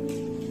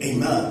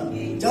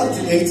 Amen. John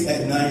 8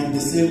 and 9, the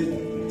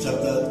same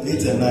chapter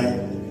 8 and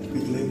 9,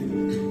 quickly.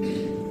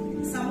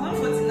 Psalm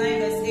 149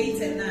 verse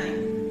 8 and 9.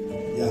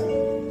 Yeah.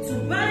 To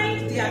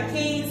bind their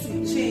kings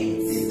with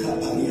chains,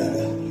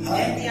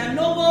 and their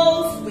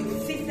nobles with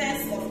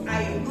fetters of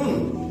iron.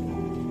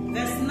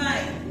 Verse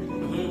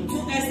 9. To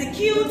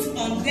execute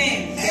on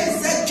them.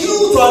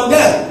 Execute on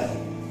them.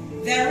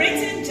 The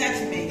written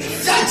judgment.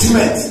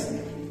 Judgment.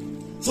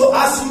 So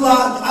as you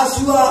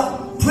are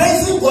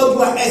praising God,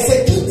 you are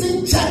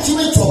executing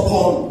judgment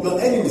upon your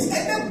enemies.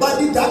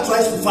 Anybody that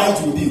tries to fight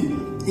with you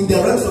in the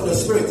realms of the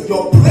spirit,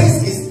 your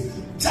praise is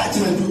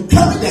judgment. You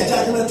carry the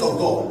judgment of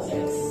God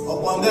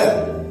upon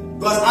them.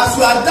 Because as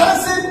you are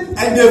dancing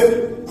and they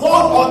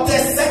call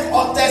altars, set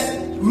altars,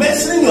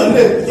 mentioning your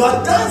name,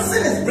 your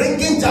dancing is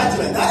bringing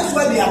judgment. That is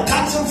why they are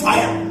catching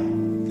fire.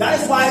 That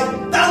is why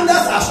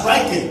thunders are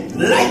striking,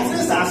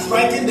 lightnings are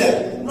striking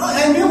them. No,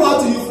 and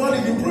meanwhile, you not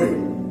even pray.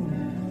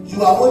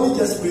 You are only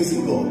just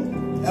praising God.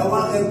 And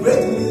a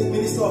great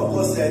minister of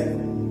God said,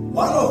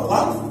 one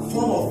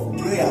form of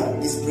prayer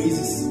is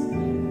praises.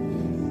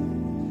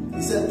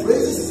 He said,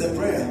 praises is a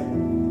prayer.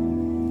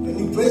 When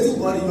you praise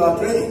God, you are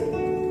praying.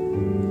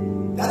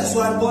 That is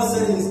why God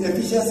said in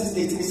Ephesians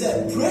 6:18, He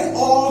said, pray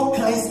all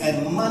kinds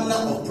and manner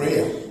of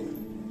prayer.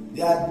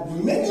 There are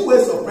many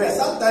ways of prayer.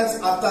 Sometimes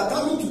after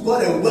coming to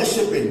God and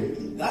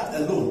worshiping, that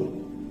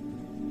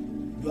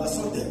alone, you are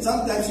sorted.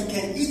 Sometimes you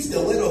can eat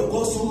the word of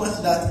God so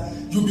much that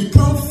you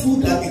become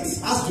food that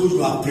it's as though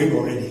you have prayed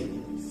already.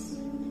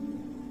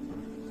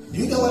 Do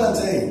you get what I'm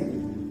saying?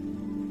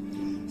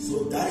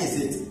 So that is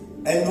it.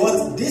 And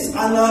what this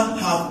Anna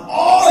have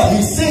all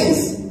his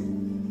saints,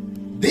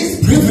 this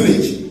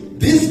privilege,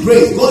 this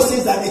grace, God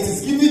says that it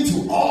is given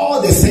to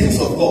all the saints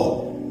of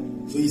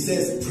God. So He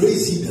says,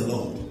 praise ye the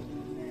Lord.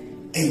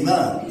 Amen.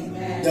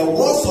 Amen. The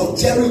walls of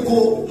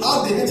Jericho,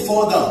 how did it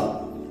fall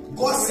down?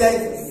 God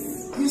said,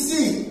 you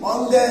see, you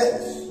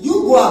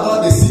go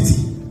about the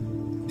city,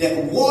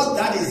 the wall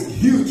that is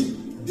huge,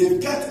 they've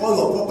kept all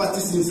your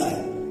properties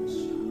inside.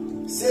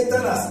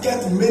 Satan has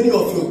kept many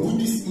of your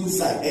goodies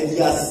inside, and he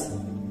has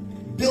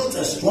built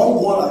a strong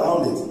wall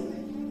around it.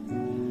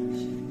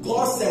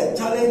 God said,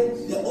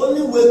 Charlie, the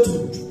only way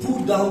to pull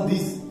down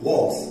these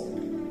walls,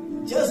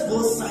 just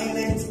go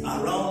silent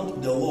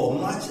around the wall,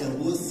 march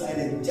and go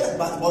silent.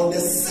 But on the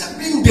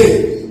 7th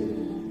day,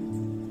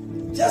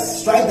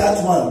 just strike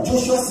that one.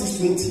 Joshua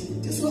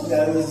 6:20. This one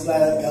there is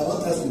like, I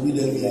want us to read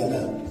it here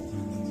now.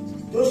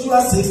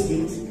 Joshua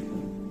 6:20.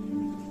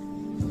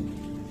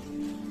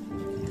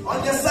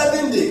 On the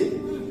 7th day,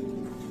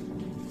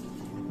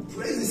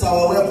 praise is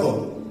our weapon.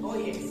 Oh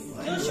yes.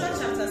 Joshua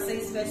chapter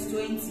 6 verse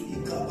 20.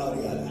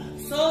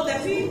 So the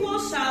people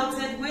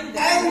shouted when the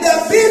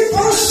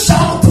people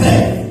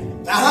shouted.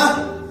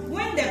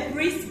 When the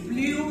priest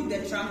blew the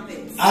trumpet.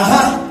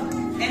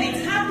 And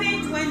it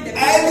happened when the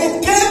people, and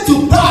it came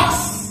to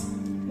pass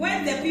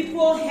when the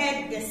people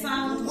heard the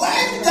sound. When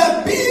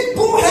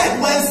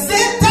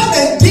Satan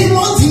and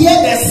demons hear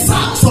the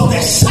sounds of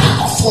the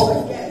shouts of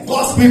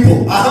God's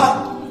people.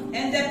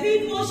 And the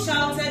people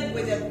shouted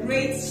with a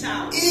great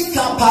shout.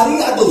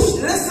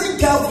 Listen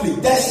carefully.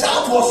 The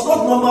shout was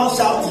not normal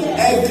shouting.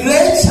 A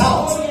great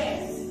shout.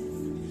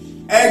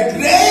 A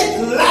great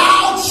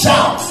loud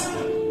shout.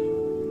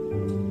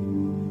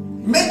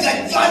 Make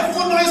a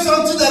joyful noise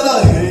unto the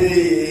Lord.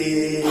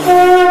 Hey.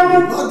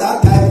 Not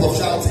that type of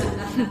shouting.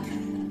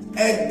 A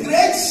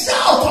great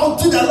shout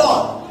unto the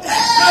Lord. Hey.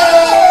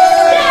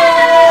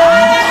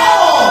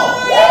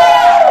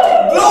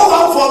 Blow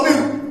one for me.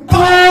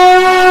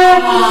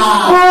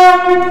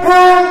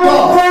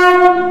 God.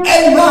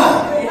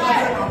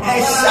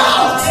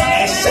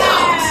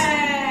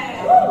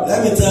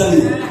 tell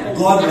you,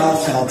 God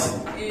loves shouting.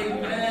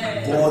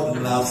 God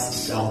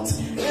loves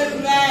shouting.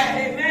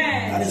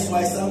 That is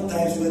why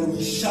sometimes when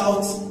we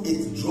shout,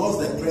 it draws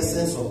the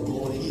presence of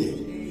God here.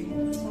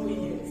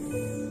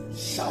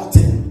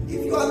 Shouting.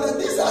 If you are,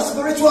 these are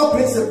spiritual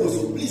principles,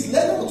 so please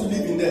learn how to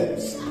live in them.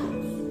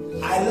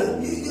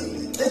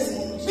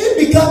 Me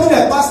becoming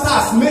a pastor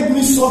has made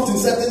me soft in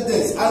certain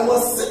things. I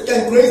was sick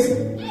and crazy.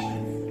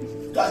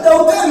 They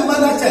will tell you,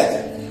 man, church.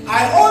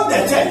 I own the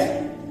church.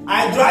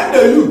 I drive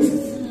the youth.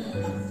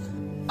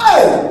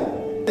 Hey,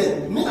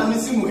 me, I'm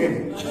missing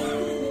him.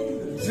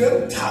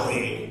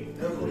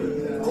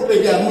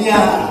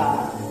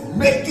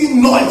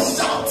 Making noise,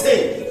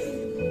 shouting,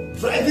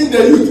 driving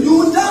the youth.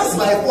 You dance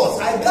by force.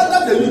 I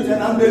gather the youth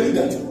and I'm the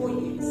leader.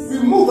 We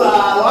move one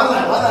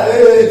line,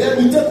 then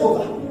we take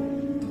over.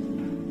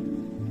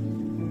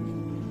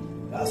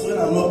 That's when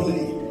I'm not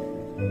playing.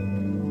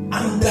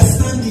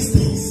 Understand these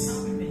things.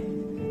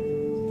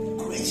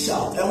 Great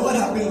shout. And what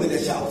happened with the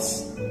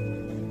shouts?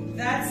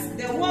 That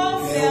the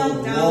wall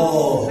fell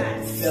down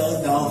flat.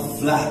 Fell down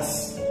flat.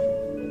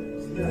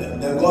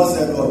 Then God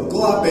said, God,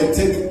 go up and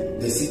take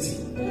the city.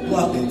 Go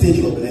up and take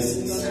your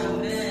blessings.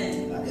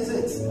 Amen. That is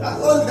it.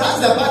 That's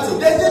the battle.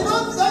 They did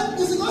not.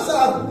 This is God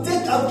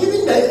said, I'm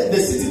giving the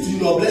city to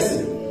your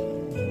blessing.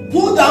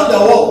 Pull down the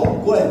wall.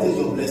 Go and take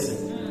your blessing.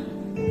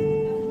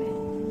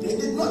 They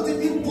did not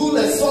even pull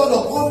a sword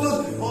of all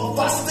those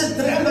fasted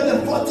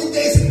 340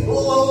 days,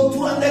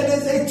 200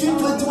 days,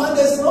 21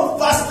 days, no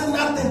fasting,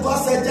 nothing. God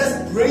said,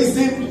 just praise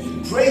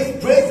Him,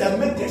 praise, and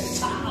make a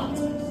shout.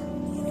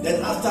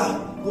 Then after,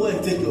 go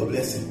and take your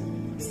blessing.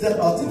 Step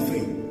out in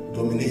faith,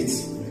 dominate,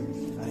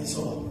 and it's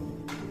all.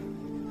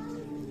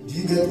 Do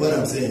you get what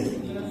I'm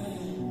saying?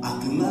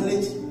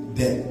 Acknowledge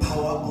the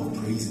power of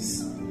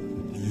praises.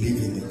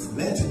 Live in it.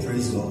 Learn to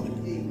praise God.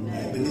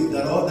 I believe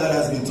that all that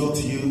has been taught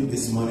to you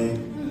this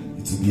morning,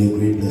 it will be a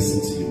great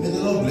blessing to you. May the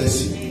Lord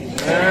bless you. May He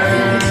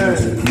continue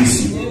to increase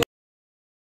you.